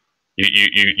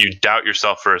 You doubt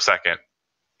yourself for a second.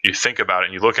 You think about it,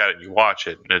 and you look at it, and you watch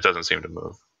it, and it doesn't seem to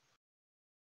move.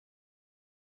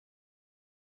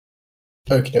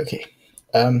 Okie dokie.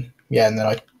 Yeah, and then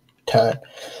I turn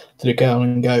to the girl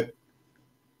and go,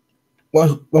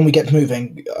 well, when we get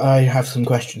moving, I have some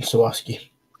questions to ask you.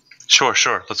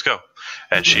 Sure, let's go.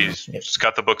 And she's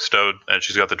got the book stowed, and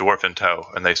she's got the dwarf in tow,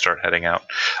 and they start heading out.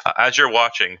 As you're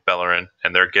watching, Bellerin,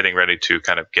 and they're getting ready to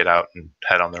kind of get out and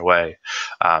head on their way,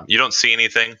 you don't see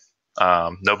anything,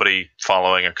 nobody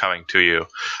following or coming to you,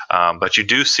 but you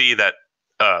do see that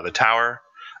the tower,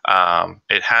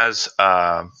 it has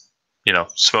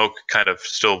smoke kind of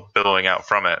still billowing out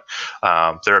from it.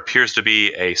 There appears to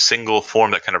be a single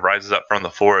form that kind of rises up from the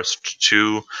forest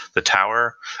to the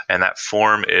tower, and that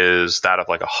form is that of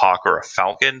like a hawk or a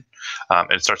falcon,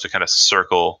 and it starts to kind of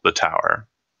circle the tower.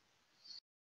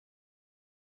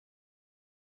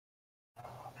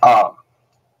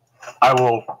 I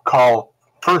will call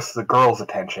first the girl's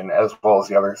attention as well as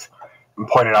the others and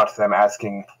point it out to them,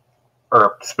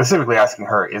 specifically asking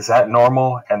her, is that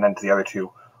normal? And then to the other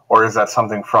 2, or is that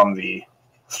something from the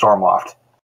Stormloft?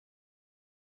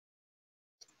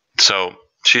 So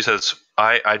she says,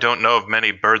 I don't know of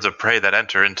many birds of prey that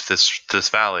enter into this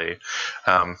valley.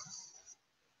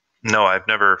 No, I've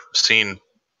never seen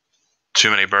too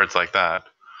many birds like that.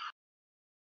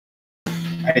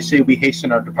 I say we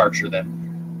hasten our departure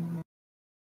then.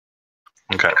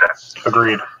 Okay.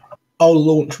 Agreed. I'll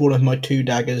launch one of my 2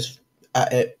 daggers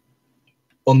at it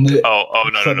on the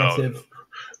no. primitive,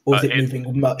 or is it It-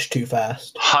 moving much too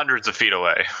fast? Hundreds of feet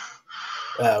away.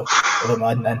 Oh, never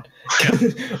mind then.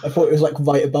 I thought it was like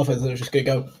right above us, and I was just gonna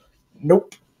go,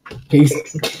 nope, peace.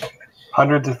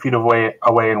 Hundreds of feet away,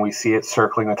 and we see it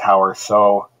circling the tower.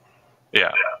 So,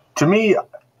 Yeah. to me,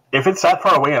 if it's that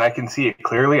far away and I can see it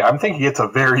clearly, I'm thinking it's a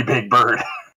very big bird.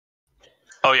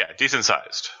 Oh yeah, decent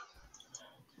sized.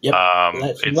 Yep,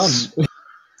 let's It's run.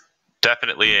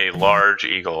 definitely a large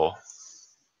eagle.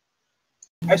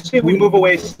 I say we move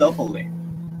away stealthily.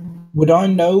 Would I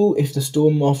know if the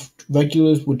Stormmoth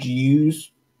regulars would use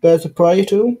birds of prey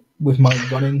at all with my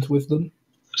run-ins with them?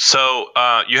 So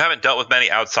you haven't dealt with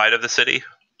many outside of the city,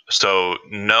 so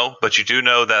no. But you do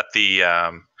know that the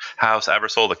House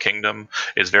Eversoul, the kingdom,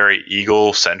 is very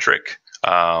eagle-centric.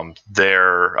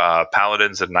 They're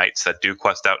paladins and knights that do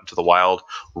quest out into the wild,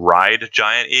 ride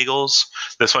giant eagles.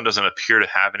 This one doesn't appear to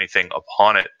have anything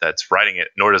upon it that's riding it,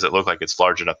 nor does it look like it's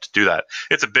large enough to do that.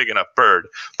 It's a big enough bird,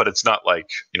 but it's not like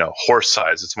horse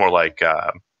size. It's more like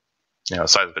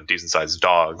size of a decent sized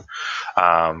dog.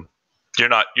 You're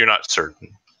not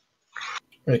certain.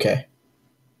 Okay.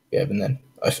 Yeah, and then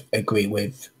I agree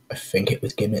with, I think it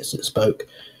was Gimmets that spoke.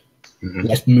 Mm-hmm.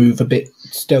 Let's move a bit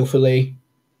stealthily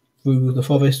through the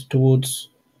forest towards,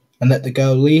 and let the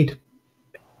girl lead.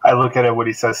 I look at it when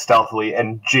he says stealthily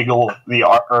and jiggle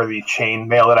the chain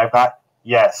mail that I've got.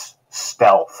 Yes,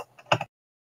 stealth.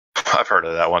 I've heard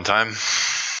of that one time.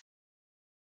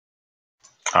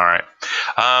 All right.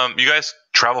 You guys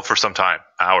travel for some time,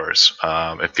 hours,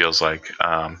 it feels like.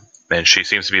 And she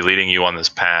seems to be leading you on this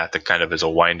path that kind of is a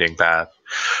winding path.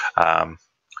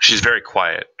 She's very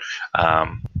quiet.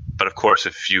 But of course,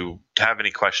 if you have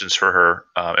any questions for her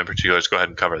in particular, let's go ahead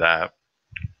and cover that.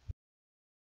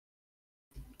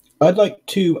 I'd like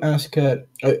to ask her,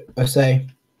 I say,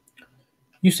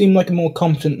 you seem like a more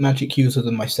competent magic user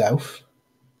than myself.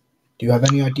 Do you have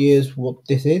any ideas what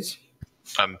this is?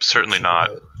 Certainly not.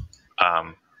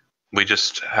 We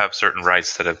just have certain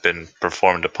rites that have been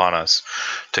performed upon us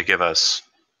to give us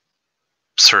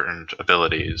certain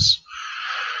abilities.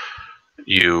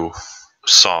 You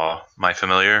saw my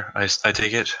familiar, I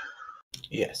take it?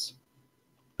 Yes.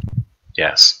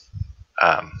 Yes.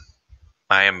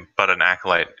 I am but an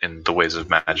acolyte in the ways of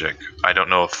magic. I don't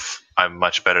know if I'm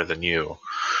much better than you,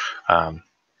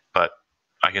 but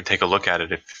I can take a look at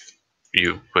it if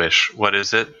you wish. What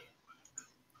is it?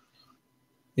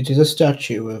 It is a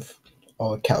statue of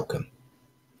Orichalcum.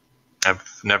 I've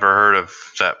never heard of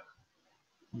that.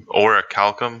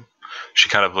 Orichalcum? She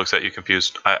kind of looks at you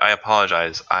confused. I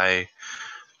apologize. I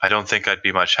don't think I'd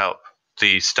be much help.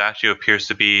 The statue appears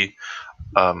to be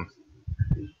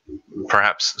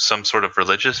perhaps some sort of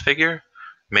religious figure.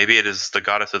 Maybe it is the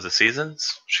goddess of the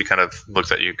seasons. She kind of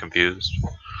looks at you confused.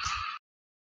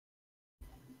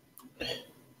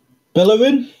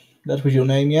 Bellerin? That was your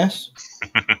name, yes?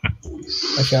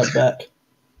 I shout back.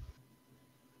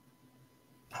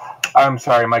 I'm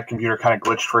sorry, my computer kind of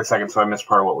glitched for a second, so I missed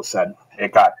part of what was said.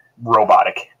 It got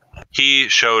robotic. He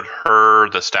showed her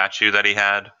the statue that he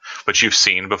had, which you've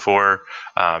seen before,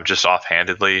 just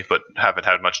offhandedly, but haven't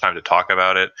had much time to talk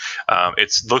about it.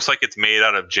 It looks like it's made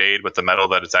out of jade, but the metal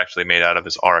that it's actually made out of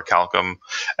is orichalcum.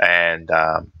 And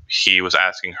he was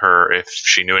asking her if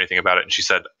she knew anything about it, and she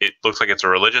said it looks like it's a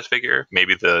religious figure,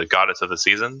 maybe the goddess of the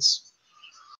seasons.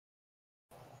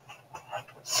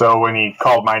 So when he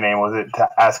called my name, was it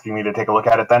asking me to take a look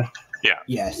at it then? Yeah.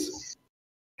 Yes.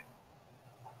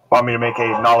 Want me to make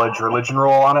a knowledge religion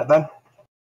roll on it then?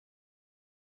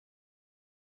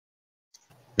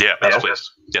 Yeah, yes,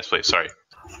 please. Yes, please. Sorry.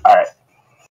 All right.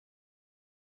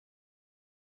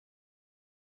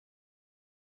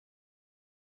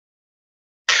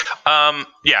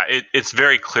 Yeah, it's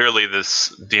very clearly this,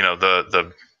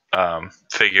 the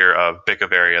figure of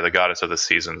Bicavaria, the goddess of the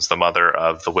seasons, the mother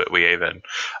of the Witweaven.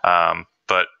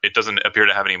 But it doesn't appear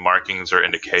to have any markings or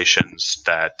indications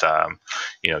that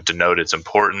denote its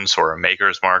importance or a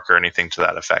maker's mark or anything to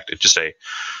that effect. It's just a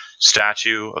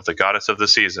statue of the goddess of the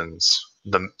seasons,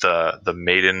 the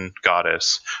maiden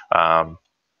goddess,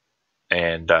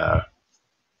 and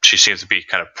she seems to be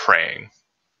kind of praying.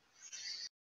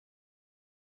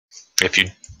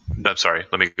 I'm sorry,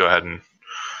 let me go ahead and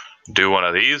do one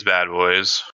of these bad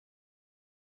boys.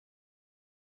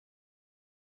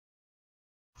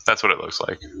 That's what it looks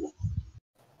like.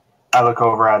 I look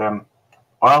over at him.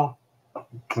 Well,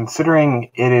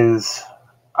 considering it is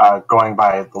going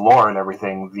by the lore and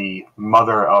everything, the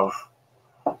mother of,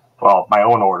 my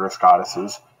own order's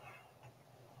goddesses,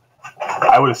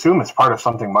 I would assume it's part of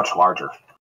something much larger.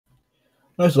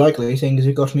 Most likely, seeing as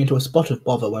it got me into a spot of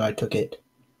bother when I took it.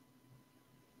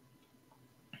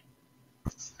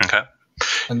 Okay.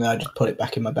 and then I just put it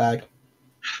back in my bag.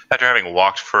 After having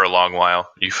walked for a long while,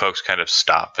 you folks kind of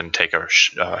stop and take a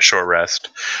short rest.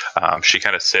 She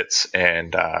kind of sits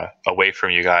and away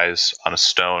from you guys on a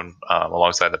stone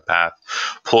alongside the path,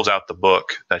 pulls out the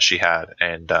book that she had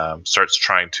and starts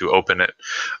trying to open it.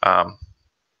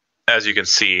 As you can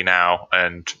see now,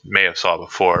 and may have saw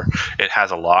before, it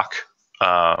has a lock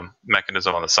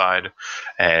mechanism on the side,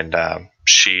 and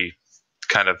she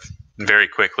kind of very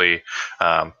quickly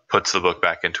puts the book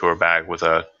back into her bag with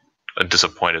a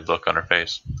disappointed look on her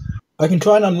face. I can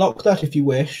try and unlock that if you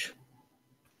wish.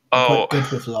 I'm Oh, quite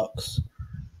good with locks.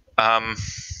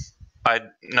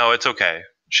 No, it's okay.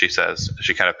 She says.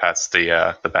 She kind of pats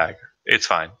the bag. It's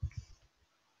fine.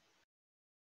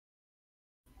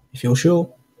 If you're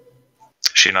sure.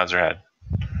 She nods her head,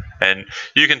 and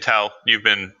you can tell you've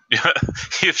been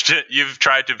you've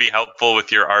tried to be helpful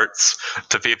with your arts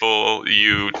to people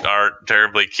you aren't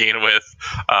terribly keen with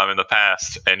in the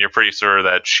past, and you're pretty sure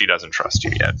that she doesn't trust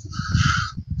you yet.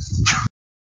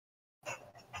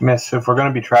 Miss, if we're going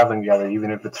to be traveling together,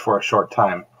 even if it's for a short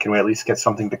time, can we at least get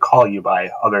something to call you by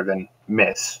other than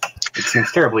Miss? It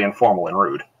seems terribly informal and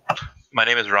rude. My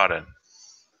name is Raden.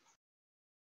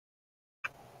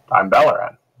 I'm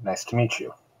Belleran. Nice to meet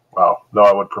you. Well, though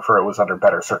I would prefer it was under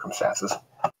better circumstances.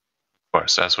 Of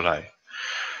course, that's what I.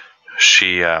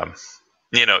 She,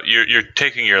 you're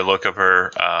taking your look of her,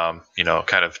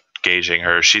 kind of gauging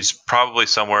her. She's probably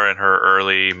somewhere in her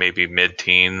early, maybe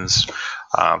mid-teens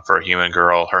for a human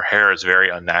girl. Her hair is very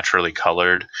unnaturally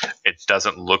colored. It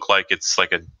doesn't look like it's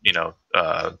like a,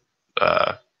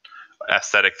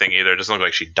 aesthetic thing either. It doesn't look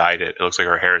like she dyed it. It looks like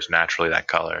her hair is naturally that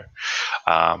color.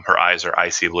 Her eyes are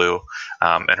icy blue,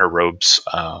 and her robes,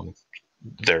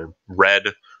 they're red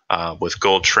with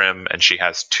gold trim, and she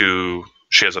has a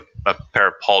pair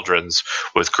of pauldrons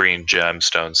with green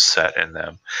gemstones set in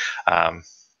them.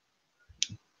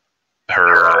 She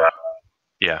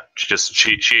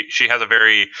has a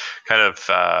very kind of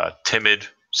timid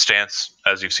stance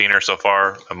as you've seen her so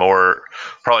far.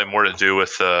 Probably more to do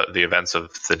with the events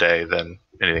of the day than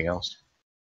anything else.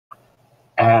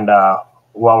 And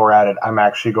while we're at it, I'm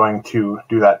actually going to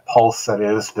do that pulse that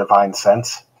is divine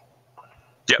sense.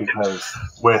 Yep. Because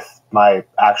with my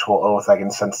actual oath, I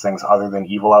can sense things other than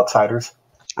evil outsiders.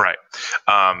 Right.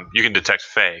 You can detect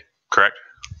Fae, correct?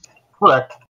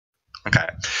 Correct. Okay.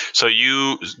 So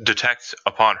you detect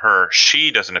upon her,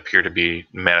 she doesn't appear to be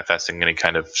manifesting any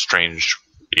kind of strange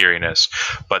eeriness,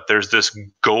 but there's this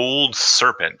gold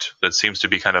serpent that seems to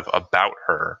be kind of about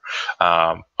her.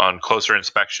 On closer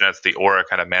inspection, as the aura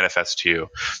kind of manifests to you,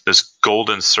 this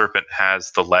golden serpent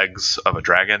has the legs of a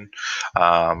dragon.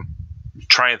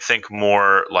 Try and think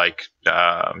more like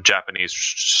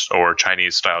Japanese or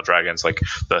Chinese style dragons, like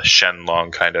the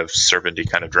Shenlong kind of serpenty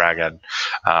kind of dragon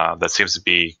that seems to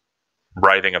be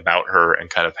writhing about her and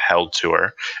kind of held to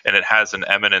her, and it has an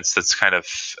eminence that's kind of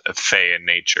fey in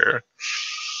nature.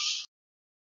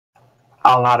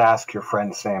 I'll not ask your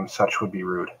friend's name, such would be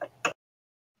rude.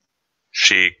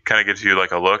 She kind of gives you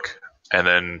like a look and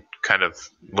then kind of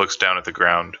looks down at the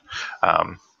ground,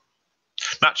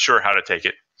 not sure how to take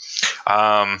it.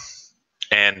 What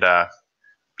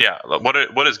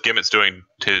is Gimmets doing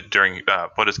during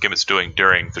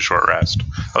the short rest?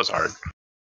 That was hard.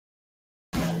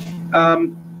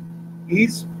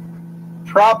 He's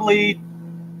probably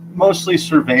mostly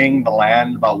surveying the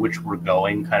land about which we're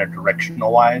going, kind of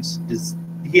directional wise. Does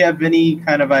he have any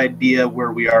kind of idea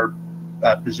where we are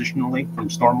positionally from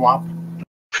Stormloft?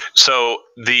 So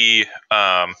let me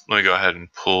go ahead and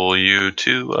pull you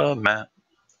to a map.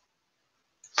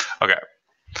 Okay.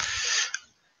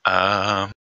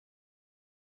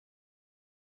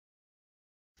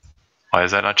 Why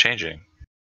is that not changing?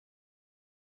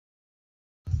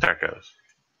 There it goes.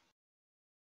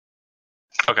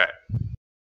 Okay.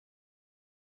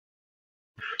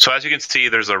 So as you can see,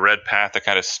 there's a red path that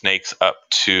kind of snakes up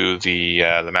to the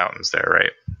mountains there,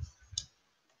 right?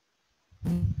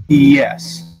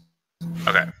 Yes.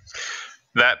 Okay.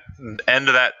 That end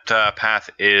of that path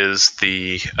is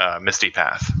the Misty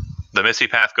Path. The Misty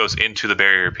Path goes into the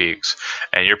Barrier Peaks,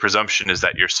 and your presumption is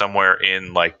that you're somewhere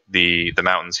in like the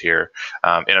mountains here,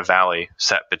 in a valley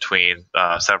set between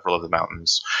several of the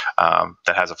mountains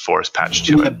that has a forest patch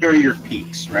to it. The Barrier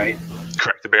Peaks, right?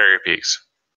 Correct, the Barrier Peaks.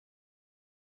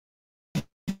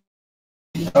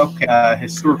 Okay,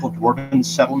 historical dwarven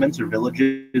settlements or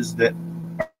villages that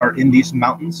are in these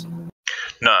mountains?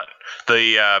 None.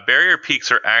 The Barrier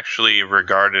Peaks are actually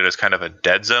regarded as kind of a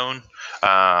dead zone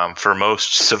for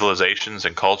most civilizations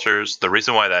and cultures. The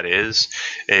reason why that is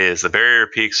the Barrier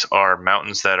Peaks are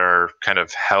mountains that are kind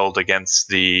of held against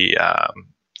the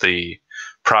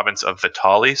province of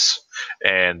Vitalis,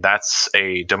 and that's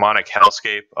a demonic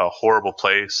hellscape, a horrible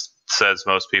place, says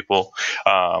most people,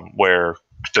 where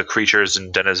the creatures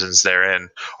and denizens therein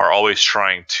are always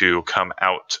trying to come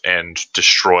out and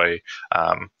destroy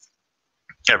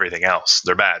everything else.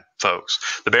 They're bad folks.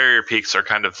 The barrier peaks are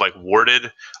kind of like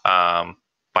warded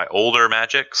by older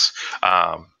magics,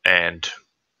 and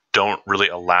don't really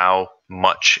allow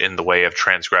much in the way of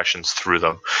transgressions through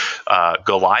them.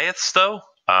 Goliaths, though,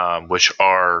 which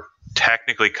are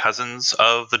technically cousins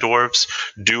of the dwarves,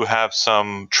 do have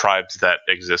some tribes that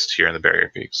exist here in the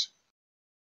barrier peaks.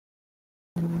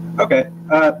 Okay.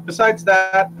 Besides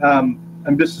that,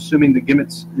 I'm just assuming the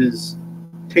Gimmets is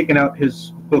taking out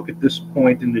his book at this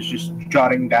point and is just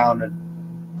jotting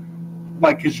down,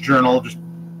 like his journal, just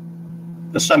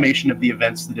the summation of the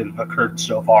events that have occurred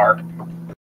so far.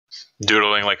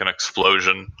 Doodling like an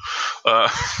explosion.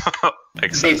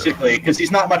 Basically, because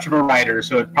he's not much of a writer,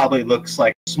 so it probably looks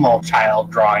like a small child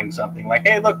drawing something like,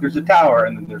 hey, look, there's a tower,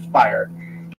 and then there's fire.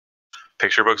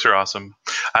 Picture books are awesome.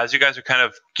 As you guys are kind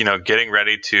of, getting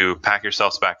ready to pack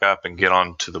yourselves back up and get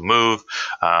on to the move,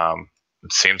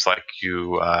 it seems like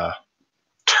you...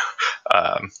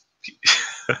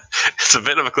 it's a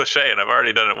bit of a cliche, and I've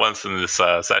already done it once in this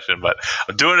session, but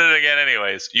I'm doing it again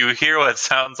anyways. You hear what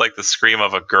sounds like the scream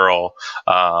of a girl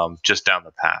just down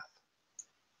the path.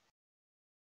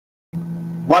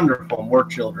 Wonderful, more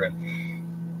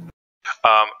children.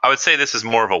 I would say this is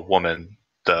more of a woman,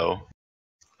 though.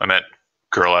 I meant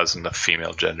girl as in the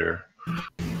female gender.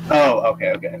 Oh,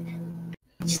 okay.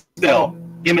 Still,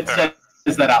 Emmett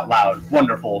says that out loud.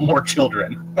 Wonderful, more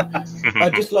children.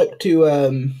 I'd just like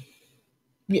to,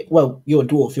 well, you're a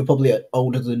dwarf. You're probably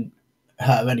older than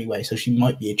her anyway, so she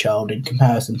might be a child in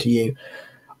comparison to you.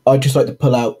 I'd just like to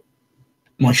pull out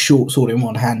my short sword in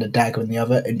one hand, a dagger in the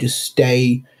other, and just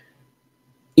stay,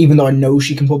 even though I know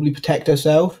she can probably protect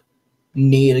herself,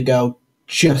 near the girl,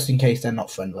 just in case they're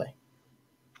not friendly.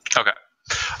 Okay.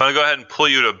 I'm going to go ahead and pull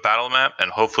you to a battle map,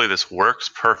 and hopefully this works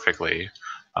perfectly.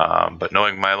 But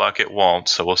knowing my luck, it won't,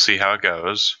 so we'll see how it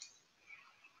goes.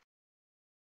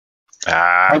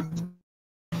 I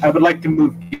would like to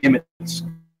move Emmett's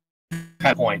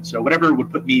kind of point, so whatever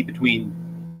would put me between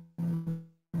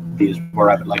these where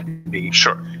I would like to be.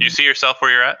 Sure. You see yourself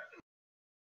where you're at?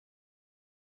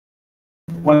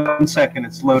 1 second,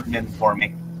 it's loading in for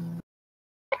me.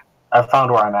 I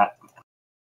found where I'm at.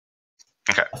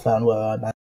 Okay. I found where I'm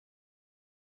at.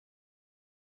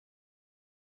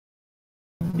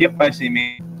 Yep, I see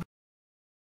me.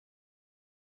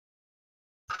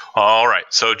 All right.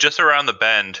 So just around the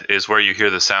bend is where you hear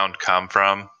the sound come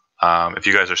from. If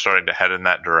you guys are starting to head in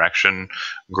that direction,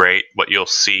 great. What you'll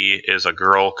see is a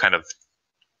girl kind of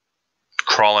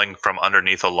crawling from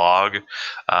underneath a log,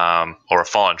 or a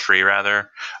fallen tree rather,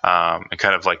 and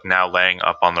kind of like now laying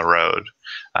up on the road.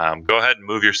 Go ahead and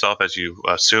move yourself as you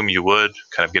assume you would,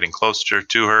 kind of getting closer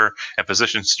to her, and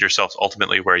position yourselves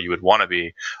ultimately where you would want to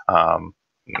be,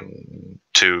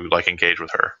 to like engage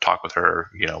with her, talk with her,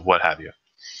 what have you.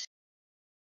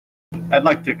 I'd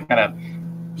like to kind of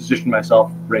position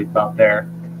myself right about there.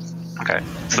 Okay.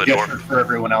 So the gesture dwarf, for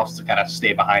everyone else to kind of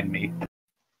stay behind me.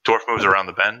 dwarf moves around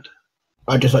the bend.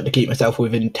 I'd just like to keep myself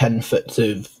within 10 foot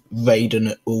of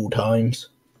Raden at all times.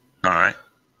 All right.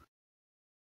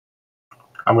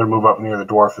 I'm going to move up near the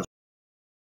dwarf.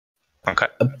 Okay.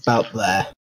 About there.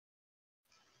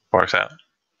 Works out.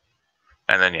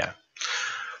 And then, yeah.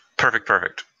 Perfect.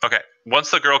 Okay.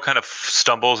 Once the girl kind of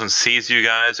stumbles and sees you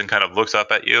guys and kind of looks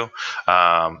up at you,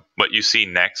 what you see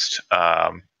next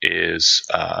is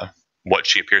what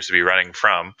she appears to be running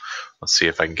from. Let's see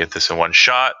if I can get this in one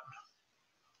shot.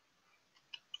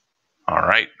 All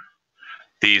right.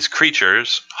 These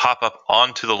creatures hop up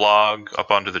onto the log,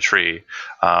 up onto the tree,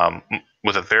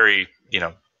 with a very,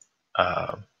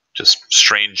 just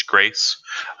strange grace.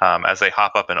 As they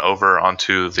hop up and over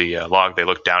onto the log, they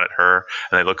look down at her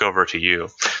and they look over to you.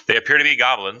 They appear to be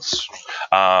goblins,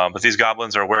 but these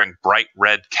goblins are wearing bright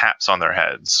red caps on their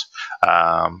heads,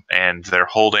 and they're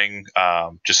holding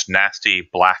just nasty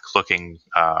black-looking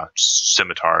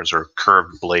scimitars or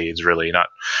curved blades. Really, not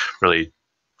really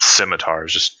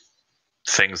scimitars, just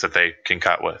things that they can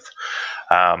cut with.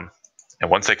 And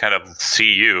once they kind of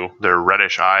see you, their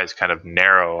reddish eyes kind of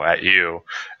narrow at you,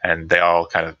 and they all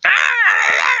kind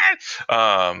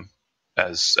of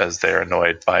as they're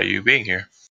annoyed by you being here.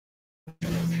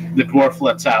 The dwarf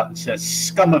lets out and says,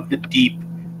 "Scum of the deep,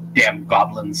 damn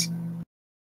goblins."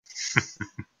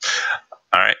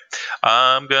 All right.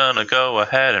 I'm going to go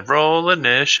ahead and roll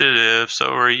initiative. So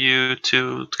are you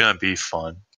two. It's going to be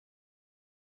fun.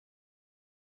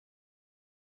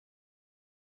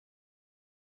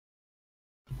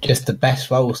 Just the best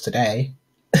rolls today.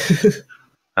 And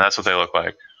that's what they look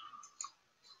like.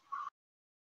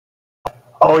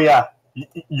 Oh yeah,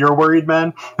 you're worried,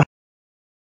 man?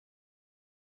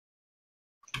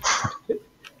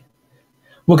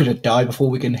 We're gonna die before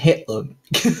we can hit them.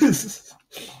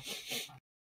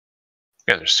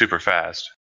 Yeah, they're super fast.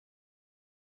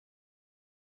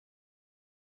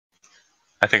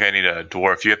 I think I need a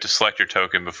dwarf. You have to select your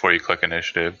token before you click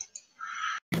initiative.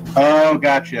 Oh,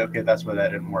 gotcha. Okay, that's why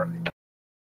that didn't work.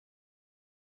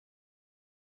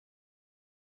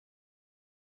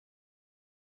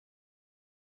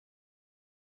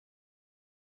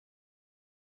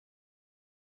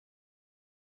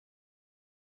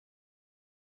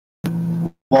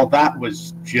 Well, that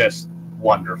was just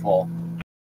wonderful.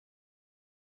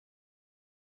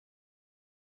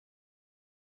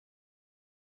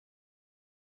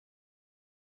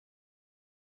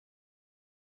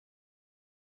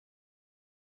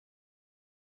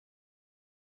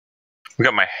 We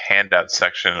got my handout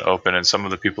section open, and some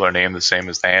of the people are named the same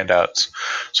as the handouts.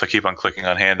 So I keep on clicking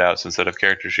on handouts instead of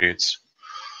character sheets.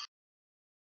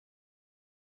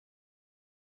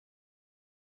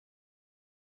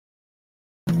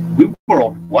 We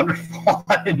rolled wonderful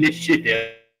on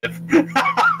initiative.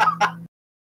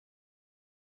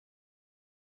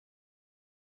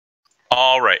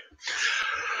 All right.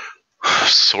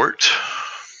 Sort.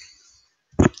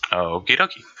 Okie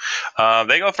dokie.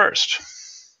 They go first.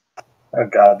 Oh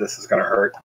god, this is gonna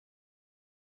hurt.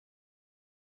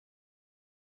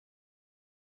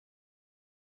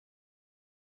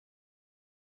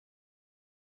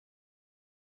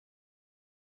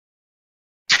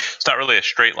 It's not really a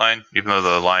straight line, even though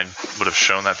the line would have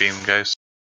shown that being the case.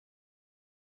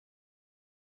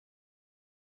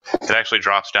 It actually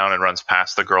drops down and runs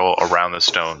past the girl around the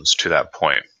stones to that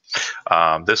point.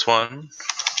 This one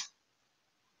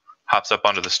hops up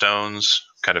onto the stones,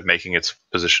 kind of making its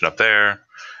position up there.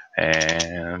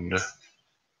 And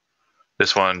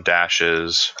this one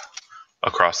dashes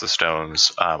across the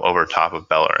stones over top of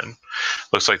Bellerin.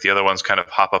 Looks like the other ones kind of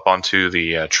hop up onto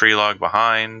the tree log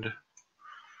behind.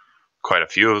 Quite a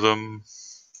few of them,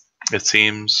 it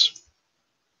seems.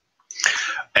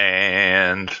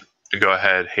 And go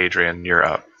ahead, Hadrian, you're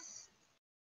up.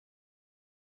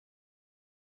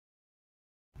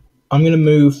 I'm gonna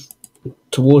move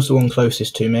towards the one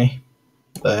closest to me.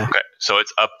 There. Okay, so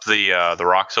it's up the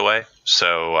rocks away.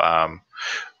 So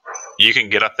you can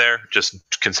get up there.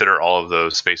 Just consider all of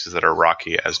those spaces that are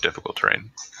rocky as difficult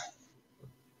terrain.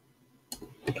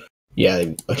 Yeah,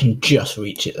 I can just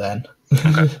reach it then.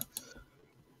 Okay.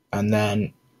 And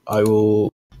then I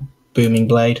will Booming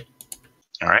Blade.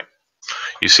 All right.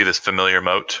 You see this familiar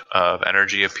mote of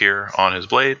energy appear on his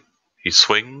blade. He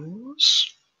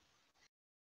swings.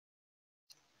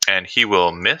 And he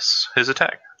will miss his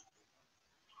attack.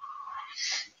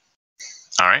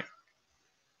 All right.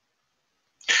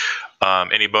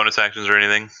 Any bonus actions or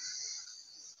anything?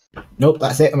 Nope,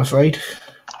 that's it, I'm afraid.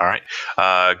 All right.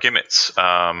 Gimmets.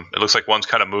 It looks like one's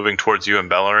kind of moving towards you and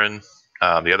Bellerin.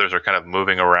 The others are kind of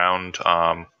moving around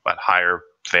at higher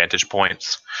vantage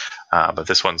points. But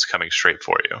this one's coming straight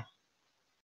for you.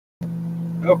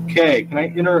 Okay, can I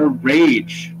enter a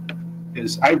rage?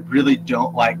 Because I really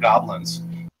don't like goblins.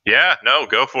 Yeah, no,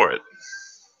 go for it.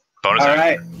 Bonus All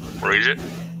action. right. Rage it.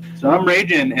 So I'm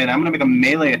raging, and I'm going to make a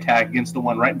melee attack against the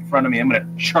one right in front of me. I'm going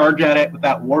to charge at it with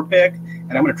that war pick,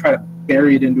 and I'm going to try to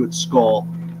bury it into its skull.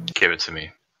 Give it to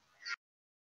me.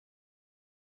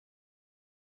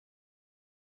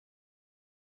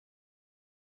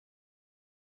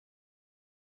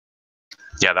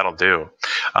 Yeah, that'll do.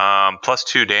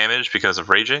 +2 damage because of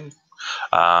raging.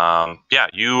 Yeah,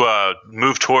 you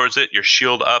move towards it. Your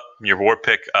shield up, your war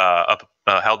pick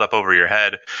held up over your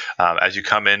head. As you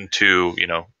come in to,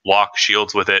 lock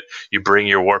shields with it, you bring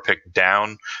your war pick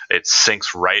down. It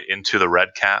sinks right into the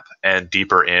red cap and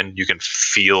deeper in. You can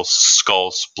feel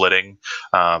skull splitting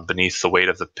beneath the weight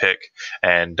of the pick,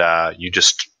 and you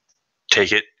just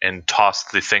take it and toss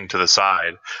the thing to the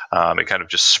side. It kind of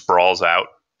just sprawls out,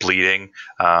 bleeding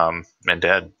and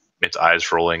dead. Its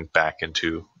eyes rolling back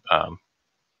into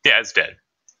it's dead.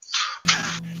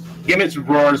 Gimmets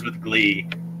roars with glee.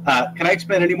 Can I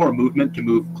expend any more movement to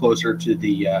move closer to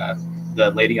the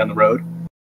lady on the road?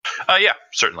 Yeah,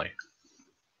 certainly.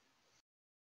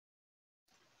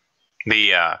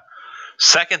 The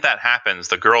second that happens,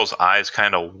 the girl's eyes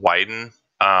kind of widen,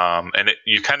 and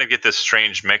you kind of get this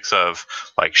strange mix of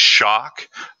like shock,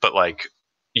 but like,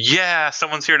 yeah,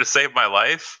 someone's here to save my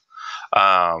life.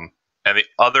 And the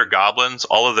other goblins,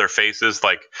 all of their faces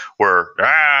were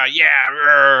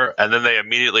yeah, and then they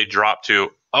immediately drop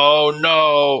to oh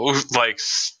no,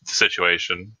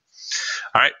 situation.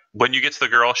 All right. When you get to the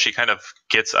girl, she kind of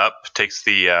gets up, takes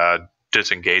the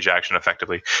disengage action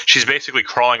effectively. She's basically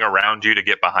crawling around you to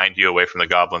get behind you away from the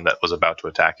goblin that was about to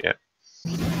attack it.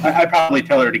 I probably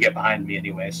tell her to get behind me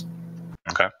anyways.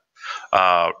 Okay.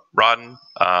 Raden,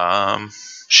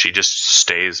 she just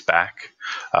stays back.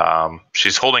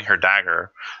 She's holding her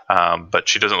dagger, but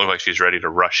she doesn't look like she's ready to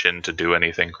rush in to do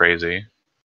anything crazy.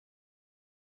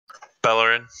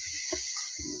 Bellerin?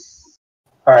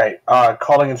 All right.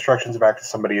 Calling instructions back to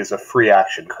somebody is a free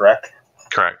action, correct?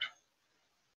 Correct.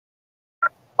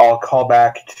 I'll call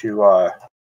back to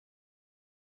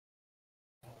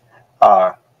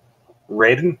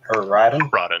Raden or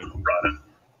Raden.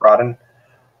 Raden.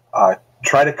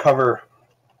 Try to cover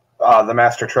the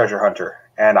Master Treasure Hunter,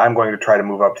 and I'm going to try to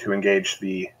move up to engage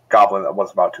the goblin that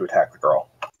was about to attack the girl.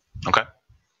 Okay.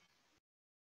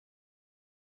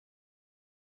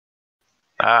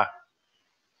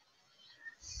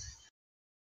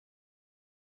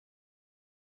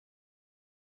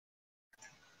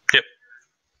 Yep.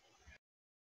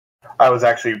 I was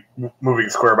actually moving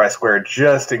square by square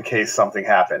just in case something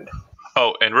happened.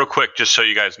 Oh, and real quick, just so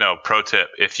you guys know, pro tip: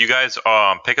 if you guys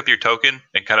pick up your token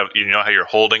and kind of, you know how you're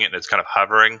holding it and it's kind of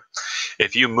hovering,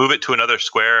 if you move it to another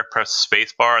square, press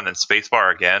spacebar and then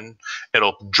spacebar again,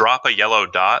 it'll drop a yellow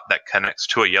dot that connects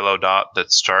to a yellow dot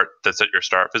that's at your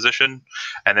start position,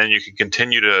 and then you can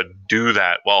continue to do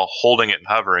that while holding it and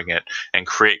hovering it and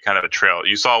create kind of a trail.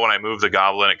 You saw when I moved the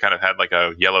goblin, it kind of had like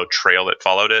a yellow trail that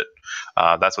followed it.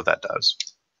 That's what that does.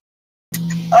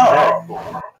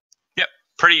 Oh.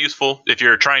 Pretty useful if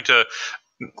you're trying to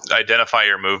identify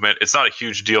your movement. It's not a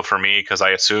huge deal for me because I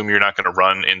assume you're not going to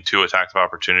run into attacks of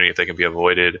opportunity if they can be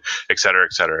avoided, et cetera,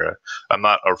 et cetera. I'm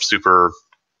not a super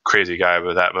crazy guy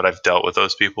with that, but I've dealt with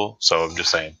those people, so I'm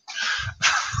just saying.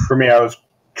 For me, I was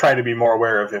trying to be more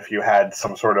aware of if you had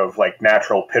some sort of like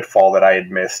natural pitfall that I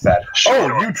had missed that,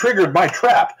 Sure. Oh, you triggered my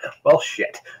trap. Well,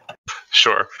 shit.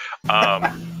 Sure.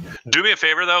 Do me a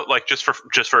favor though, like just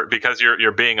for because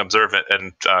you're being observant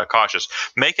and cautious.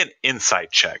 Make an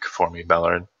insight check for me,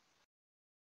 Bellerin.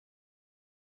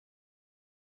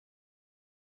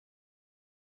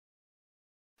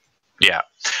 Yeah.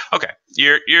 Okay.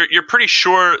 You're pretty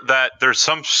sure that there's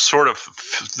some sort of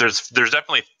there's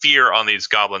definitely fear on these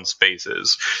goblins'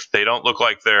 faces. They don't look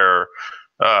like they're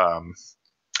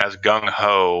as gung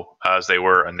ho as they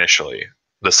were initially.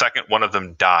 The second one of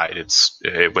them died,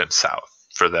 it went south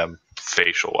for them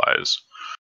facial wise.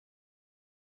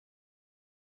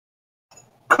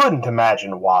 Couldn't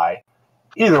imagine why.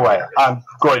 Either way, I'm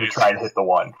going to try and hit the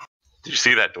one. Did you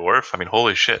see that dwarf? I mean,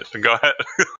 holy shit. Go ahead.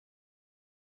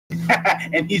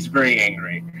 And he's very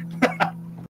angry.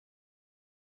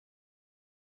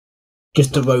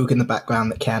 Just a rogue in the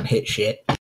background that can't hit shit.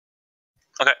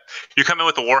 Okay. You come in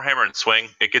with the warhammer and swing.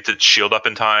 It gets its shield up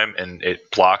in time and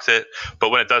it blocks it. But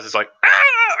when it does, it's like,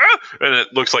 and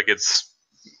it looks like it's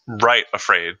right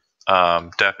afraid.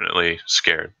 Definitely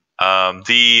scared.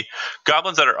 The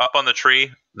goblins that are up on the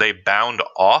tree, they bound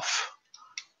off.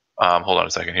 Hold on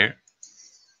a second here.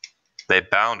 They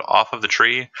bound off of the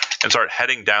tree and start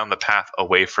heading down the path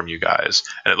away from you guys.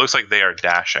 And it looks like they are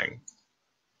dashing.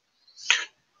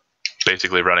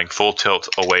 Basically running full tilt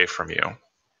away from you.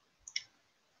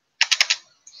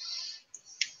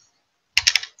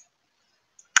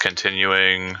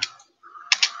 Continuing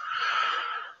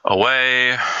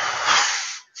away.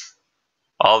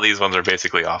 All these ones are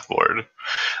basically off board.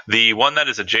 The one that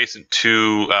is adjacent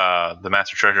to the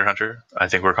Master Treasure Hunter, I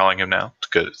think we're calling him now. It's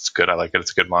good. It's good. I like it.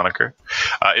 It's a good moniker.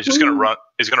 It's just going to run.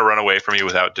 Is going to run away from you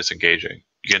without disengaging.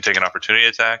 You can take an opportunity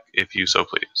attack if you so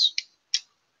please.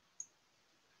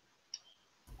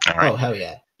 All right. Oh, hell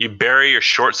yeah. You bury your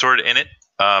short sword in it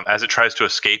as it tries to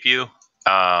escape you,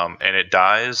 and it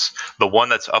dies. The one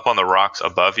that's up on the rocks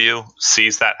above you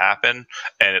sees that happen,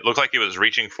 and it looked like it was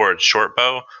reaching for its short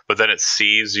bow, but then it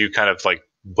sees you kind of like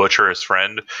butcher his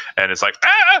friend, and it's like,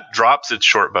 drops its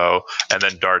short bow, and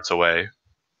then darts away.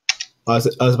 I was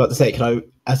about to say, I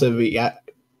was going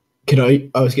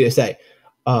to say,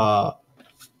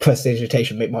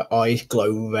 prestidigitation make my eyes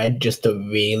glow red just to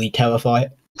really terrify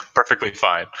it. Perfectly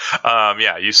fine.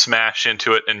 Yeah, you smash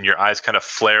into it, and your eyes kind of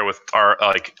flare with our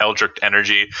like eldritch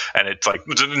energy, and it's like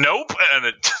nope, and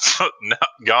it's not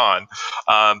gone.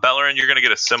 Bellerin, you're going to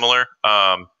get a similar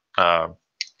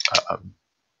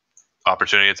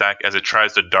opportunity attack as it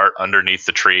tries to dart underneath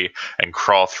the tree and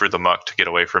crawl through the muck to get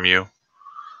away from you.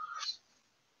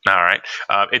 All right.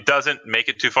 It doesn't make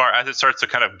it too far. As it starts to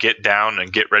kind of get down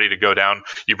and get ready to go down,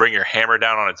 you bring your hammer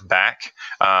down on its back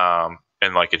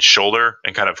and like its shoulder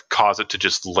and kind of cause it to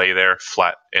just lay there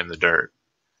flat in the dirt.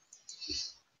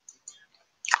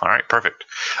 All right, perfect.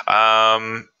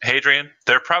 Hadrian,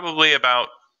 they're probably about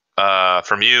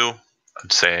from you.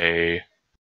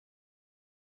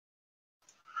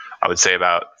 I would say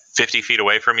about 50 feet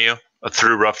away from you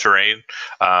through rough terrain,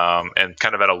 and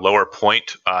kind of at a lower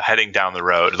point, heading down the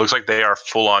road. It looks like they are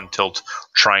full on tilt,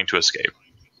 trying to escape.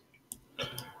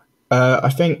 I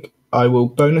think I will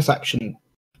bonus action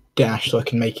dash so I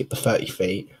can make it the 30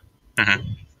 feet.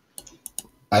 Mm-hmm.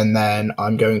 And then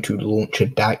I'm going to launch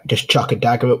just chuck a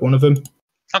dagger at one of them.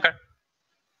 Okay.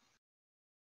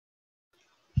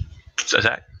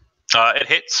 Attack. It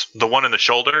hits the one in the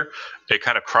shoulder. It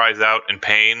kind of cries out in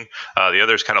pain. The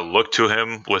others kind of look to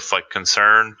him with like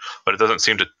concern, but it doesn't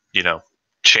seem to,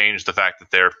 change the fact that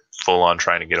they're full on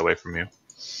trying to get away from you.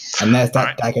 And there's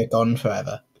that dagger gone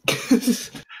forever.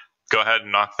 Go ahead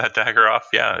and knock that dagger off.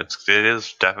 Yeah, it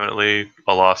is definitely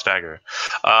a lost dagger.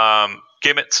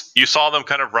 Gimmets, you saw them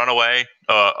kind of run away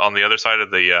on the other side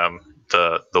of the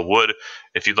wood.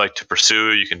 If you'd like to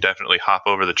pursue, you can definitely hop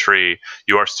over the tree.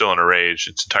 You are still in a rage.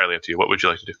 It's entirely up to you. What would you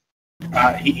like to do?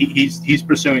 He's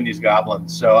pursuing these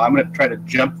goblins, so I'm going to try to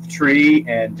jump the tree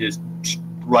and just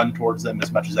run towards them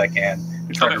as much as I can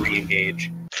to try to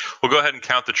re-engage. We'll go ahead and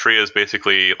count the tree as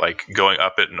basically like going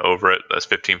up it and over it as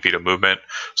 15 feet of movement.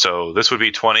 So this would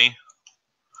be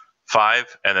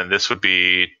 25, and then this would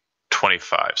be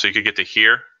 25. So you could get to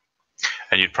here,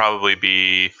 and you'd probably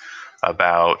be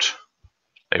about,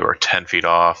 they were 10 feet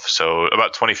off, so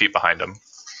about 20 feet behind them.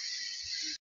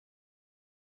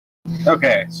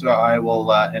 Okay, so I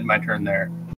will end my turn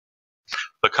there.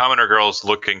 The commoner girl's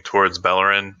looking towards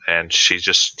Bellerin, and she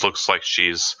just looks like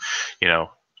she's,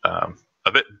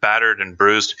 a bit battered and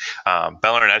bruised.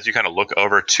 Bellerin, as you kind of look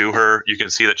over to her, you can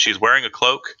see that she's wearing a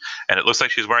cloak, and it looks like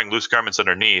she's wearing loose garments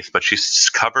underneath, but she's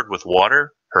covered with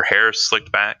water. Her hair is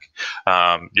slicked back.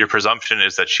 Your presumption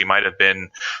is that she might have been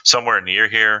somewhere near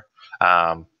here,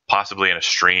 possibly in a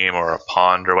stream or a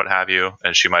pond or what have you,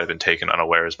 and she might have been taken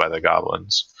unawares by the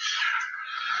goblins.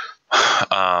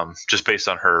 Just based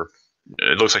on her,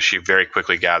 it looks like she very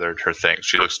quickly gathered her things.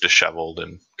 She looks disheveled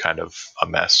and kind of a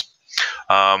mess.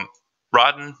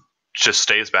 Raden just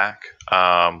stays back,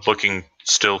 looking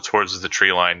still towards the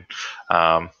tree line,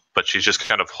 but she's just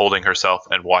kind of holding herself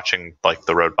and watching like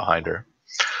the road behind her.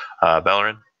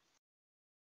 Bellerin?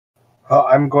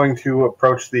 I'm going to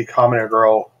approach the commoner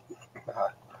girl.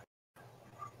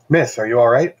 Miss, are you all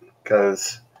right?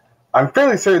 Because I'm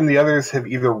fairly certain the others have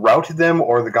either routed them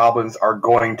or the goblins are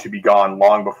going to be gone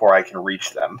long before I can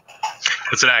reach them.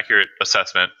 It's an accurate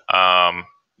assessment.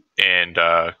 And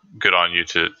good on you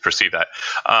to perceive that.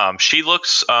 She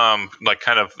looks like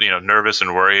kind of nervous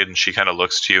and worried, and she kind of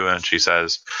looks to you and she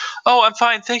says, "Oh, I'm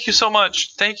fine. Thank you so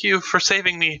much. Thank you for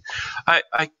saving me. I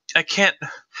can't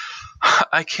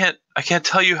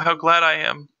tell you how glad I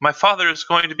am. My father is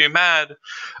going to be mad.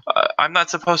 I'm not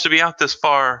supposed to be out this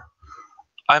far.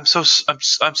 I'm so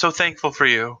thankful for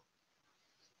you."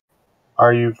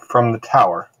 Are you from the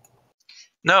tower?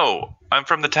 No, I'm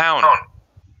from the town.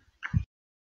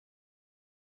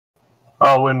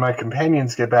 Oh, when my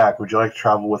companions get back, would you like to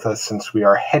travel with us since we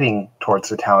are heading towards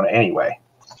the town anyway?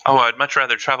 Oh, I'd much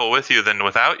rather travel with you than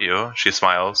without you, she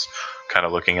smiles, kind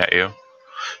of looking at you.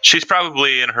 She's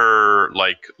probably in her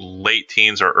late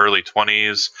teens or early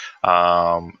 20s,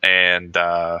 and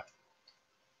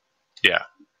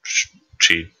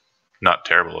she not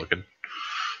terrible looking,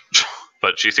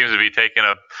 but she seems to be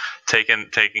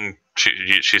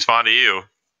she's fond of you.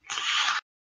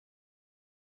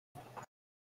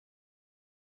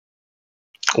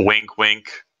 Wink,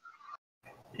 wink.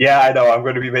 Yeah, I know. I'm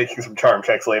going to be making some charm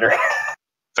checks later.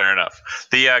 Fair enough.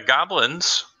 The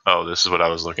goblins. Oh, this is what I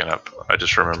was looking up. I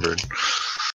just remembered.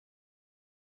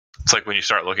 It's like when you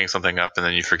start looking something up and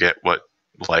then you forget what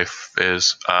life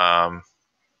is. They're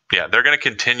going to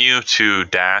continue to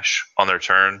dash on their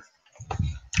turn.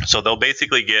 So they'll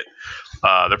basically get.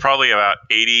 They're probably about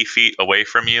 80 feet away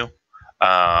from you.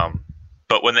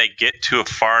 But when they get to a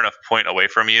far enough point away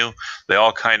from you, they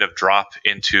all kind of drop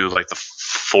into like the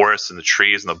forest and the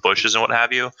trees and the bushes and what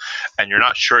have you. And you're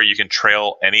not sure you can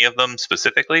trail any of them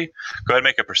specifically. Go ahead and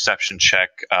make a perception check,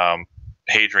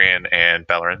 Hadrian and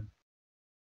Bellerin.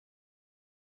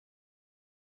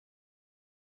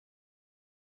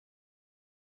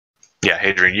 Yeah,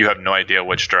 Hadrian, you have no idea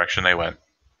which direction they went.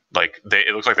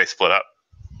 It looks like they split up.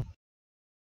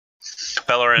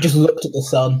 Bellerin just looked at the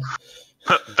sun.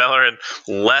 Bellerin,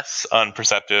 less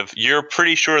unperceptive. You're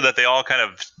pretty sure that they all kind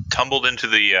of tumbled into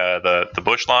the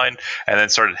bush line and then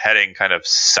started heading kind of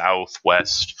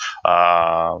southwest,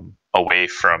 away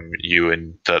from you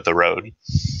and the road.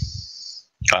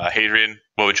 Hadrian,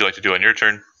 what would you like to do on your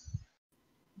turn?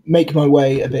 make my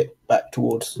way a bit back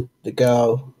towards the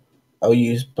girl. I'll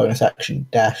use bonus action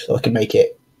dash so I can make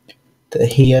it to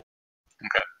here.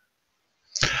 Okay.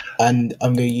 And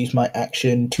I'm going to use my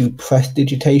action to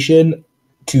prestidigitation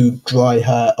to dry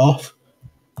her off,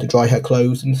 to dry her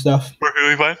clothes and stuff.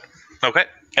 Perfectly fine. Okay.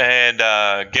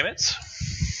 And gimmets?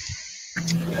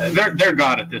 They're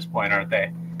gone at this point, aren't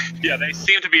they? Yeah, they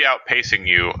seem to be outpacing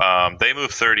you. They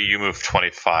move 30, you move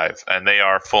 25, and they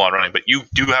are full on running. But you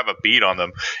do have a beat on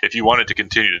them if you wanted to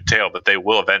continue to tail, but they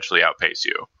will eventually outpace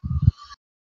you.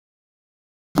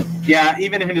 Yeah,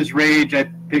 even in his rage,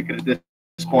 I think at this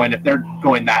point, if they're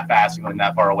going that fast and going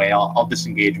that far away, I'll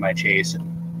disengage my chase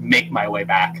and make my way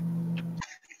back.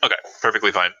 Okay,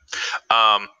 perfectly fine.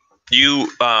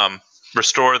 You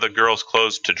restore the girl's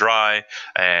clothes to dry,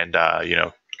 and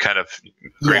kind of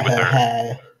agree with her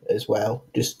hair as well,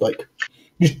 just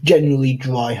generally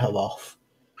dry her off,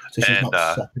 so she's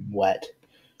not sopping wet.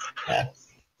 Yeah.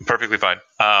 Perfectly fine.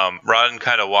 Raden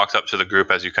kind of walks up to the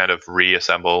group as you kind of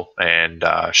reassemble, and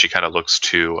she kind of looks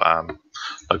to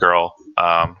the girl.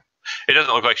 It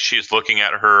doesn't look like she's looking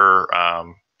at her.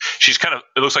 It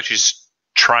looks like she's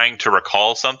trying to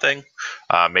recall something.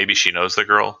 Maybe she knows the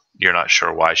girl. You're not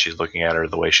sure why she's looking at her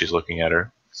the way she's looking at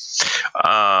her.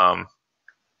 And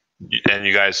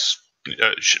you guys,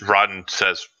 Raden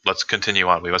says, let's continue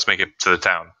on. We must make it to the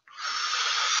town.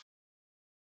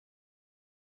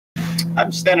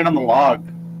 I'm standing on the log,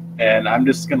 and I'm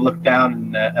just going to look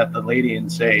down at the lady and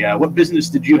say, what business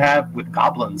did you have with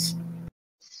goblins?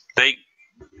 They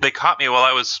caught me while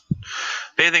I was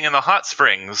bathing in the hot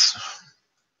springs.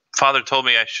 Father told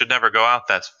me I should never go out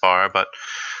that far, but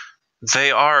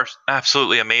they are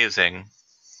absolutely amazing.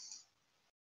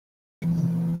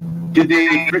 Do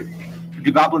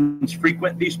goblins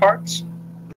frequent these parts?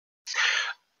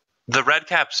 The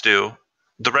redcaps do.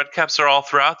 The redcaps are all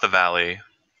throughout the valley.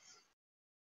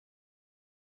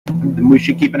 Then we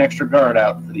should keep an extra guard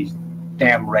out for these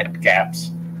damn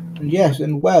redcaps. Yes,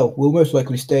 and we'll most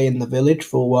likely stay in the village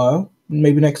for a while.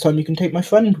 Maybe next time you can take my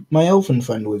elven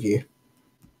friend with you.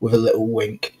 With a little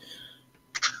wink.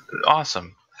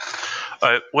 Awesome.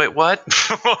 Wait, what?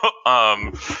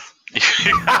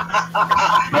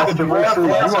 Master Mercer,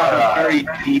 you are a very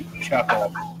deep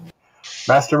chuckle.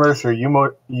 Master Mercer, you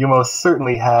most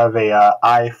certainly have a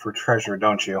eye for treasure,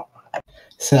 don't you?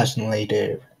 Certainly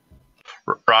do.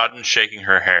 Raden shaking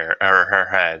her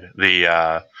head.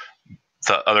 The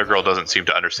other girl doesn't seem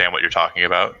to understand what you're talking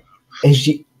about. I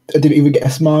didn't even get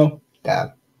a smile.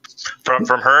 Damn. From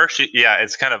her,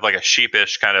 it's kind of like a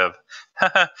sheepish kind of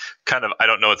I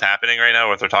don't know what's happening right now,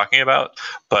 what they're talking about.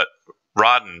 But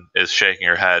Raden is shaking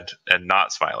her head and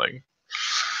not smiling.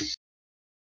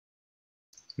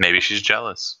 Maybe she's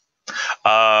jealous.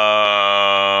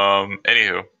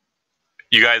 Anywho,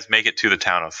 you guys make it to the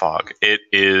town of Fog. It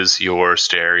is your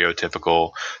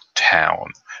stereotypical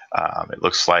town. It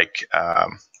looks like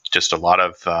just a lot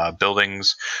of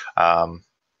buildings of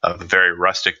a very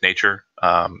rustic nature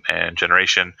and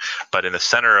generation. But in the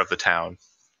center of the town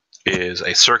is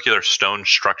a circular stone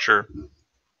structure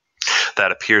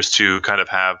that appears to kind of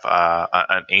have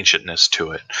an ancientness to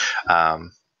it.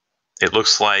 It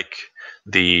looks like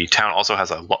the town also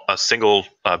has a single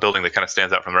building that kind of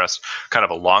stands out from the rest, kind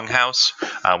of a longhouse,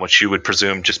 which you would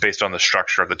presume, just based on the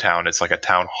structure of the town, it's like a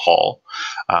town hall.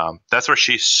 That's where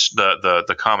she's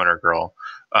the commoner girl,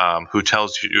 who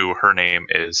tells you her name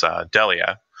is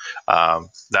Delia.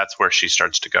 That's where she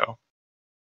starts to go.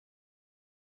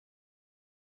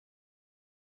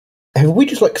 Have we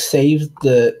just saved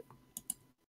the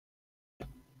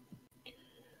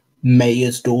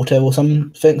mayor's daughter or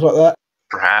something like that?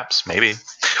 Perhaps, maybe.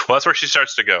 Well, that's where she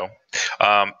starts to go.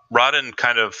 Raden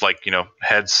kind of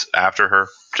heads after her,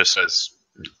 just as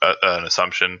an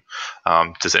assumption.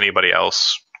 Does anybody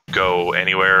else go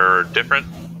anywhere different?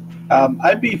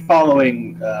 I'd be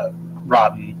following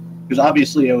Raden, because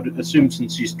obviously I would assume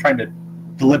since she's trying to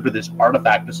deliver this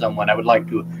artifact to someone, I would like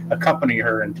to accompany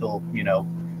her until,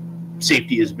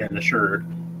 safety has been assured.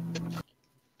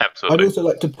 Absolutely. I'd also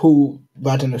like to pull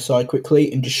Raden aside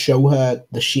quickly and just show her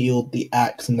the shield, the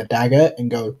axe, and the dagger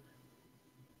and go,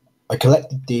 I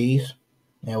collected these.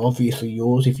 They're obviously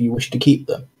yours if you wish to keep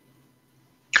them.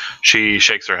 She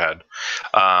shakes her head.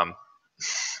 I'm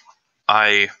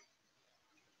glad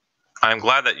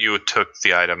that you took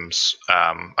the items.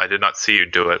 I did not see you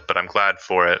do it, but I'm glad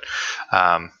for it.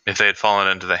 If they had fallen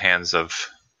into the hands of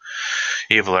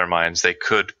eviler minds, they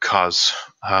could cause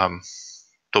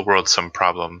the world some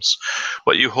problems.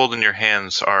 What you hold in your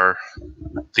hands are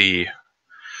the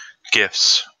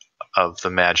gifts of the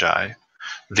magi.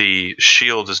 The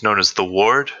shield is known as the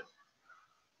ward.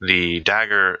 The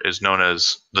dagger is known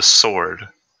as the sword.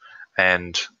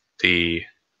 and the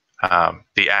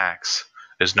axe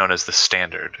is known as the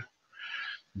standard.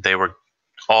 They were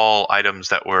all items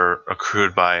that were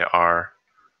accrued by our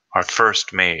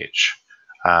first mage.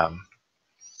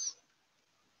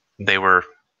 They were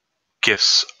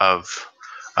gifts of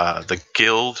the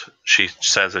guild. She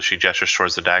says as she gestures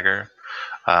towards the dagger.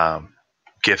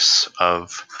 Gifts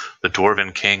of the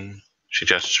Dwarven King. She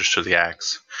gestures to the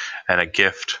axe. And a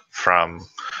gift from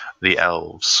the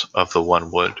elves of the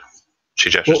One Wood. She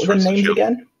gestures What were the towards names shield.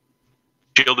 again?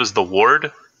 Shield is the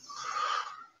ward.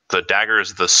 The dagger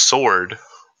is the sword.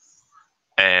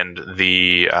 And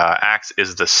the axe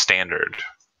is the standard.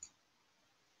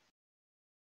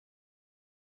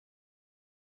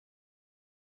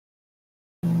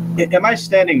 Am I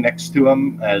standing next to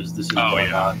him as this is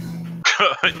going on?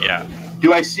 Yeah.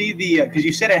 Do I see the? Because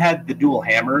you said it had the dual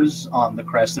hammers on the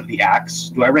crest of the axe.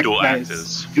 Do I recognize?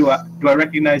 Dual axes. Do I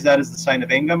recognize that as the sign of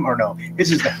Ingam or no?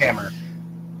 This is the hammer.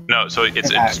 No, so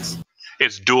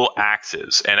it's dual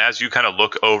axes, and as you kind of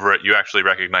look over it, you actually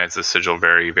recognize the sigil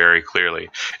very, very clearly.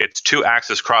 It's two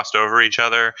axes crossed over each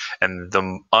other, and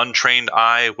the untrained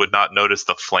eye would not notice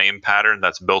the flame pattern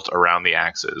that's built around the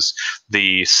axes.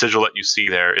 The sigil that you see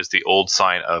there is the old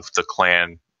sign of the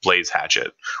clan Blaze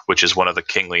Hatchet, which is one of the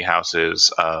kingly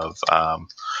houses of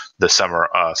the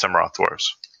Semirath dwarves.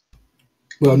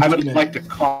 Well, I would like to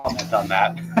comment on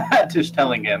that. Just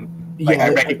telling him, I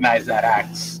recognize that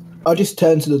axe. I'll just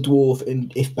turn to the dwarf,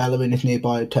 and if Bellerin is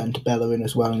nearby, I'll turn to Bellerin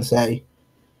as well and say,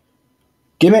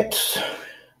 Gimmit,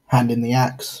 hand in the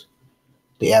axe,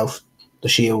 the elf, the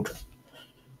shield.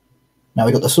 Now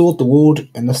we got the sword, the ward,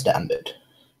 and the standard.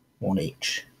 One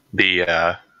each.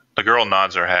 The girl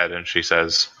nods her head and she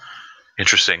says,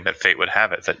 interesting that fate would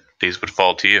have it that these would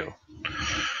fall to you.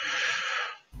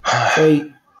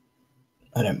 Fate,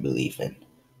 I don't believe in.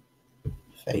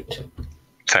 Fate.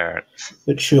 Fair.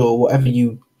 But sure, whatever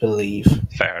you believe.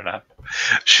 Fair enough.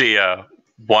 She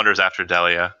wanders after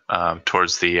Delia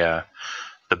towards the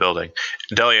building.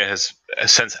 Delia has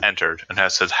since entered and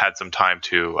has had some time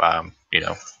to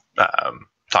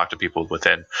talk to people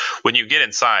within. When you get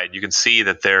inside, you can see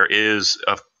that there is,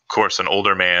 of course, an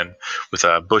older man with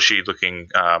a bushy-looking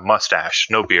mustache,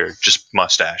 no beard, just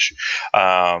mustache.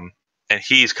 And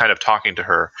he's kind of talking to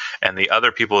her, and the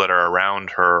other people that are around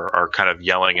her are kind of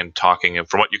yelling and talking. And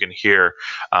from what you can hear,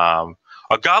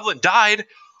 a goblin died?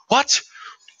 What?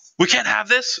 We can't have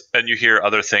this? And you hear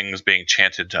other things being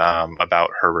chanted about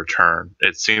her return.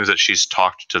 It seems that she's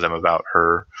talked to them about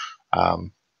her,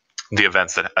 the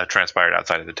events that transpired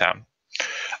outside of the town.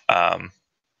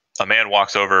 A man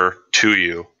walks over to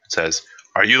you and says,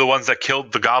 "Are you the ones that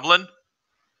killed the goblin?"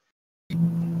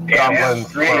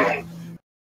 Goblins.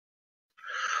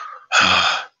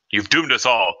 You've doomed us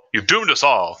all. You've doomed us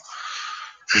all.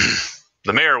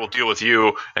 The mayor will deal with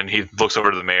you. And he looks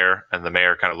over to the mayor, and the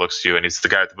mayor kind of looks to you, and he's the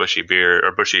guy with the bushy beard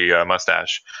or bushy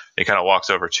mustache. And he kind of walks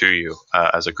over to you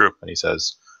as a group, and he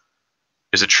says,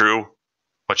 "Is it true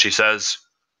what she says?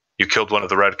 You killed one of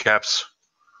the red caps?"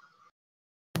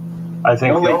 I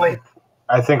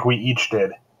think we each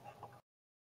did.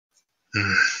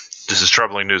 This is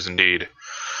troubling news indeed.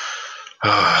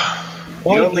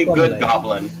 The only good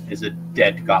goblin is a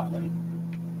dead goblin.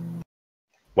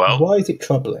 Well, why is it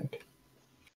troubling?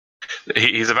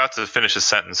 He's about to finish his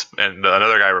sentence, and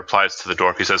another guy replies to the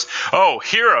dwarf. He says, "Oh,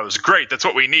 heroes, great, that's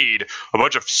what we need. A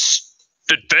bunch of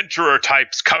adventurer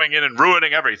types coming in and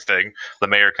ruining everything." The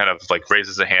mayor kind of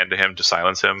raises a hand to him to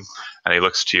silence him, and he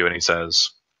looks to you and he says,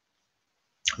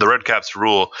 "The Redcaps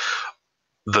rule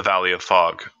the Valley of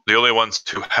Fog. The only ones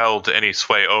who held any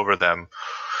sway over them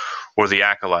were the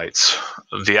acolytes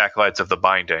of the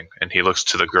Binding." And he looks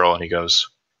to the girl and he goes,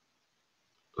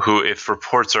 "Who, if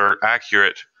reports are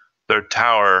accurate, the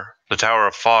Tower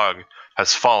of Fog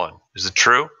has fallen. Is it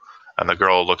true?" And the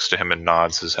girl looks to him and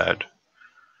nods his head.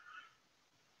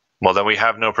 "Well, then we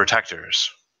have no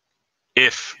protectors.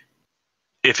 If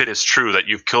it is true that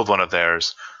you've killed one of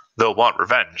theirs, they'll want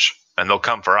revenge, and they'll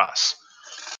come for us."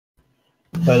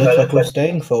 Well, it looks like we're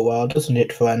staying for a while, doesn't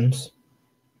it, friends?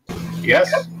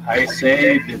 Yes, I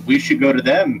say that we should go to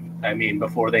them,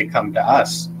 before they come to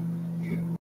us.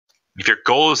 If your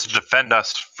goal is to defend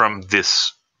us from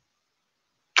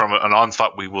an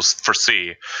onslaught we will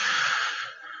foresee,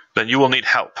 then you will need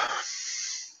help.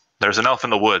 There's an elf in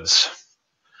the woods,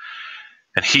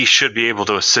 and he should be able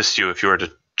to assist you if your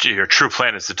true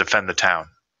plan is to defend the town.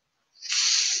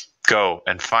 Go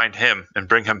and find him and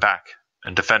bring him back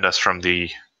and defend us from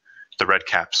the red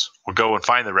caps. Or go and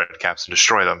find the red caps and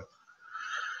destroy them.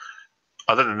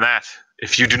 Other than that,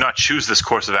 if you do not choose this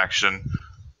course of action,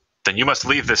 then you must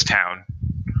leave this town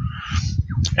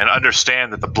and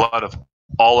understand that the blood of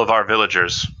all of our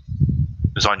villagers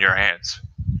is on your hands.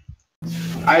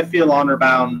 I feel honor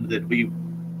bound that we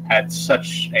had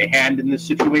such a hand in this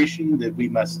situation that we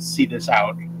must see this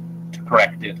out to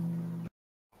correct it.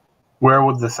 Where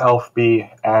would this elf be,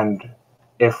 and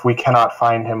if we cannot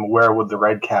find him, where would the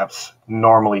Redcaps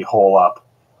normally hole up?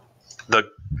 The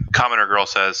commoner girl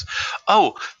says,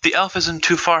 "Oh, the elf isn't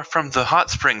too far from the hot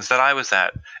springs that I was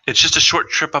at. It's just a short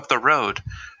trip up the road.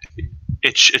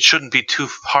 It shouldn't be too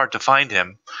hard to find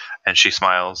him." And she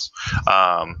smiles.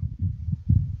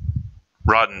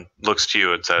 Raden looks to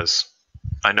you and says,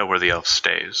 "I know where the elf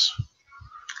stays."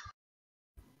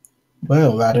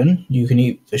 Well, Raden, you can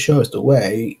either show us the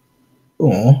way,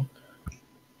 or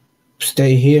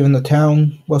stay here in the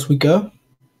town whilst we go.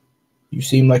 You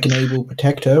seem like an able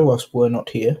protector whilst we're not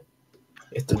here.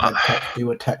 If the Redcaps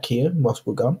do attack here whilst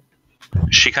we're gone.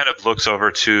 She kind of looks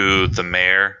over to the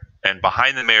mayor, and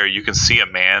behind the mayor you can see a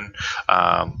man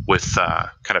with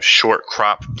kind of short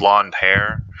cropped blonde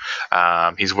hair.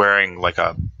 He's wearing like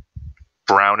a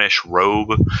brownish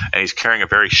robe, and he's carrying a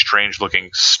very strange looking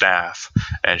staff.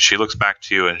 And she looks back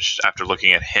to you, and after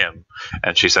looking at him,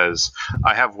 and she says,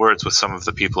 "I have words with some of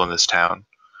the people in this town.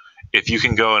 If you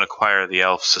can go and acquire the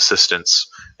elf's assistance,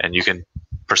 and you can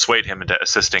persuade him into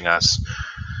assisting us,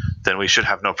 then we should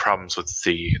have no problems with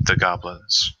the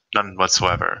goblins. None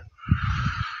whatsoever."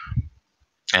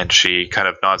 And she kind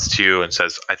of nods to you and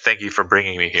says, "I thank you for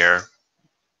bringing me here.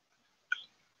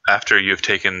 After you've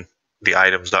taken the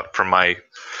items up from my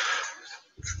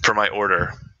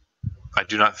order, I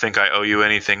do not think I owe you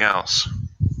anything else."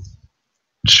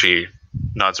 She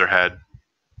nods her head.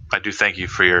 "I do thank you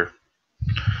for your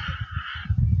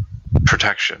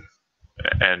protection."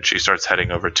 And she starts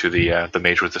heading over to the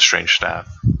mage with the strange staff.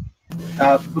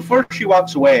 Before she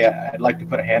walks away, I'd like to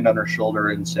put a hand on her shoulder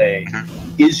and say,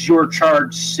 "Is your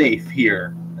charge safe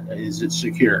here? Is it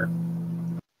secure?"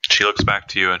 She looks back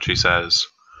to you and she says,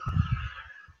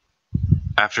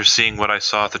 "After seeing what I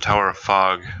saw at the Tower of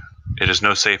Fog, it is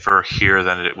no safer here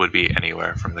than it would be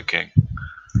anywhere from the king.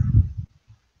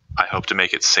 I hope to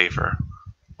make it safer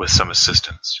with some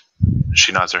assistance."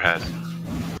 She nods her head.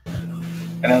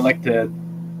 And I'd like to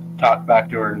talk back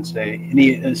to her and say,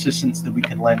 "Any assistance that we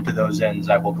can lend to those ends,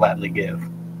 I will gladly give."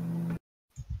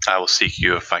 I will seek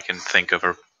you if I can think of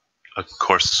a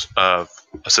course of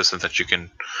assistance that you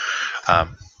can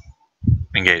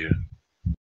engage in.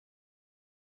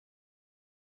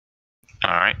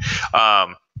 All right.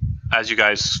 As you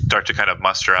guys start to kind of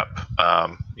muster up,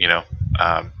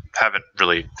 haven't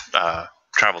really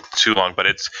traveled too long, but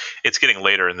it's getting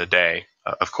later in the day.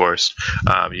 Of course,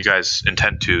 you guys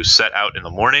intend to set out in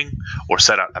the morning or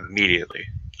set out immediately?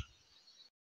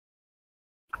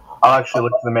 I'll actually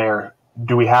look to the mayor.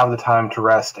 Do we have the time to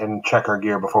rest and check our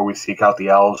gear before we seek out the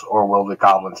elves, or will the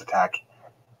goblins attack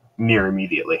near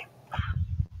immediately?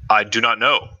 I do not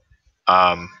know.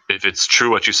 If it's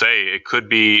true what you say, it could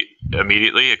be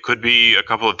immediately. It could be a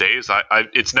couple of days.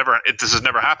 This has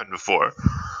never happened before.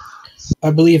 I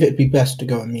believe it'd be best to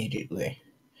go immediately.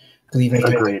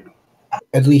 Agreed.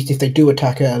 At least if they do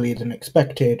attack earlier than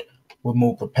expected, we're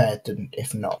more prepared than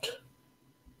if not.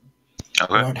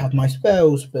 Okay. I won't have my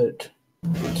spells, but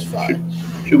it's fine.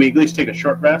 Should we at least take a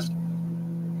short rest?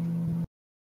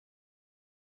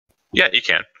 Yeah, you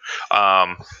can.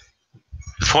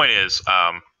 The point is,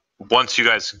 once you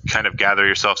guys kind of gather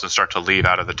yourselves and start to leave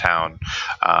out of the town,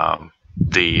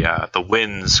 the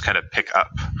winds kind of pick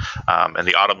up, and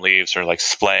the autumn leaves are like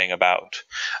splaying about,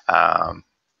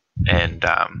 and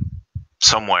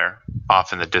somewhere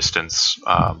off in the distance,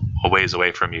 a ways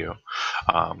away from you,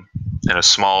 in a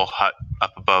small hut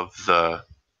up above the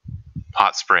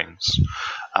hot springs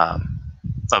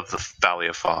of the Valley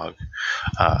of Fog,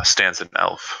 stands an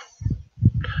elf,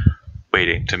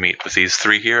 waiting to meet with these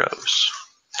three heroes.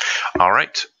 All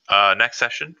right. Next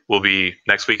session will be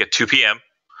next week at 2 p.m.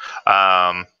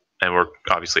 And we're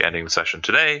obviously ending the session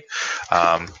today.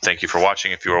 Thank you for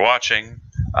watching if you were watching.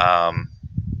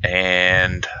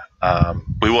 And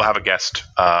we will have a guest,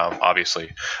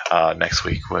 obviously, next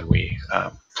week when we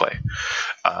play.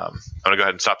 I'm going to go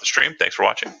ahead and stop the stream. Thanks for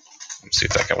watching. Let's see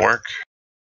if that can work.